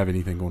don't have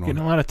anything going Getting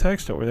on. a lot of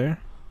text over there.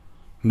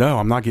 No,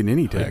 I'm not getting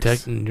any You're,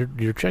 texts.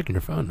 you're checking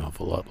your phone an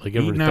awful lot. Like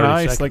every Eating 30 that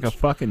ice seconds. like a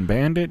fucking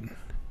bandit.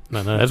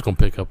 No, that's going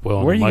to pick up well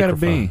on Where the you got to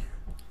microphone. be?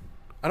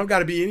 I don't got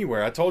to be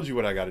anywhere. I told you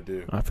what I got to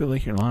do. I feel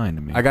like you're lying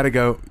to me. I got to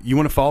go. You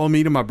want to follow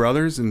me to my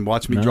brother's and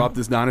watch me No. drop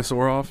this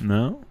dinosaur off?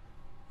 No.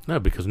 No,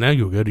 because now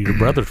you'll go to your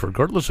brother's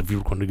regardless if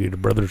you're going to go to your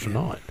brother's or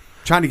not.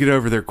 Trying to get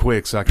over there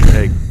quick so I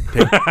can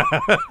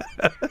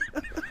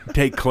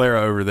take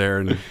Clara over there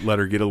and let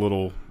her get a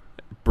little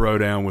bro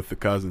down with the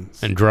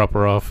cousins. And drop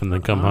her off and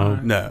then come All home.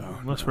 right. No.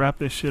 Let's wrap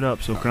this shit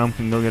up so Crumb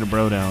can go get a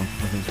bro down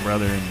with his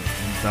brother and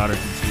his daughter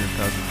can see her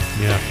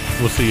cousin. Yeah.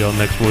 We'll see y'all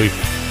next week.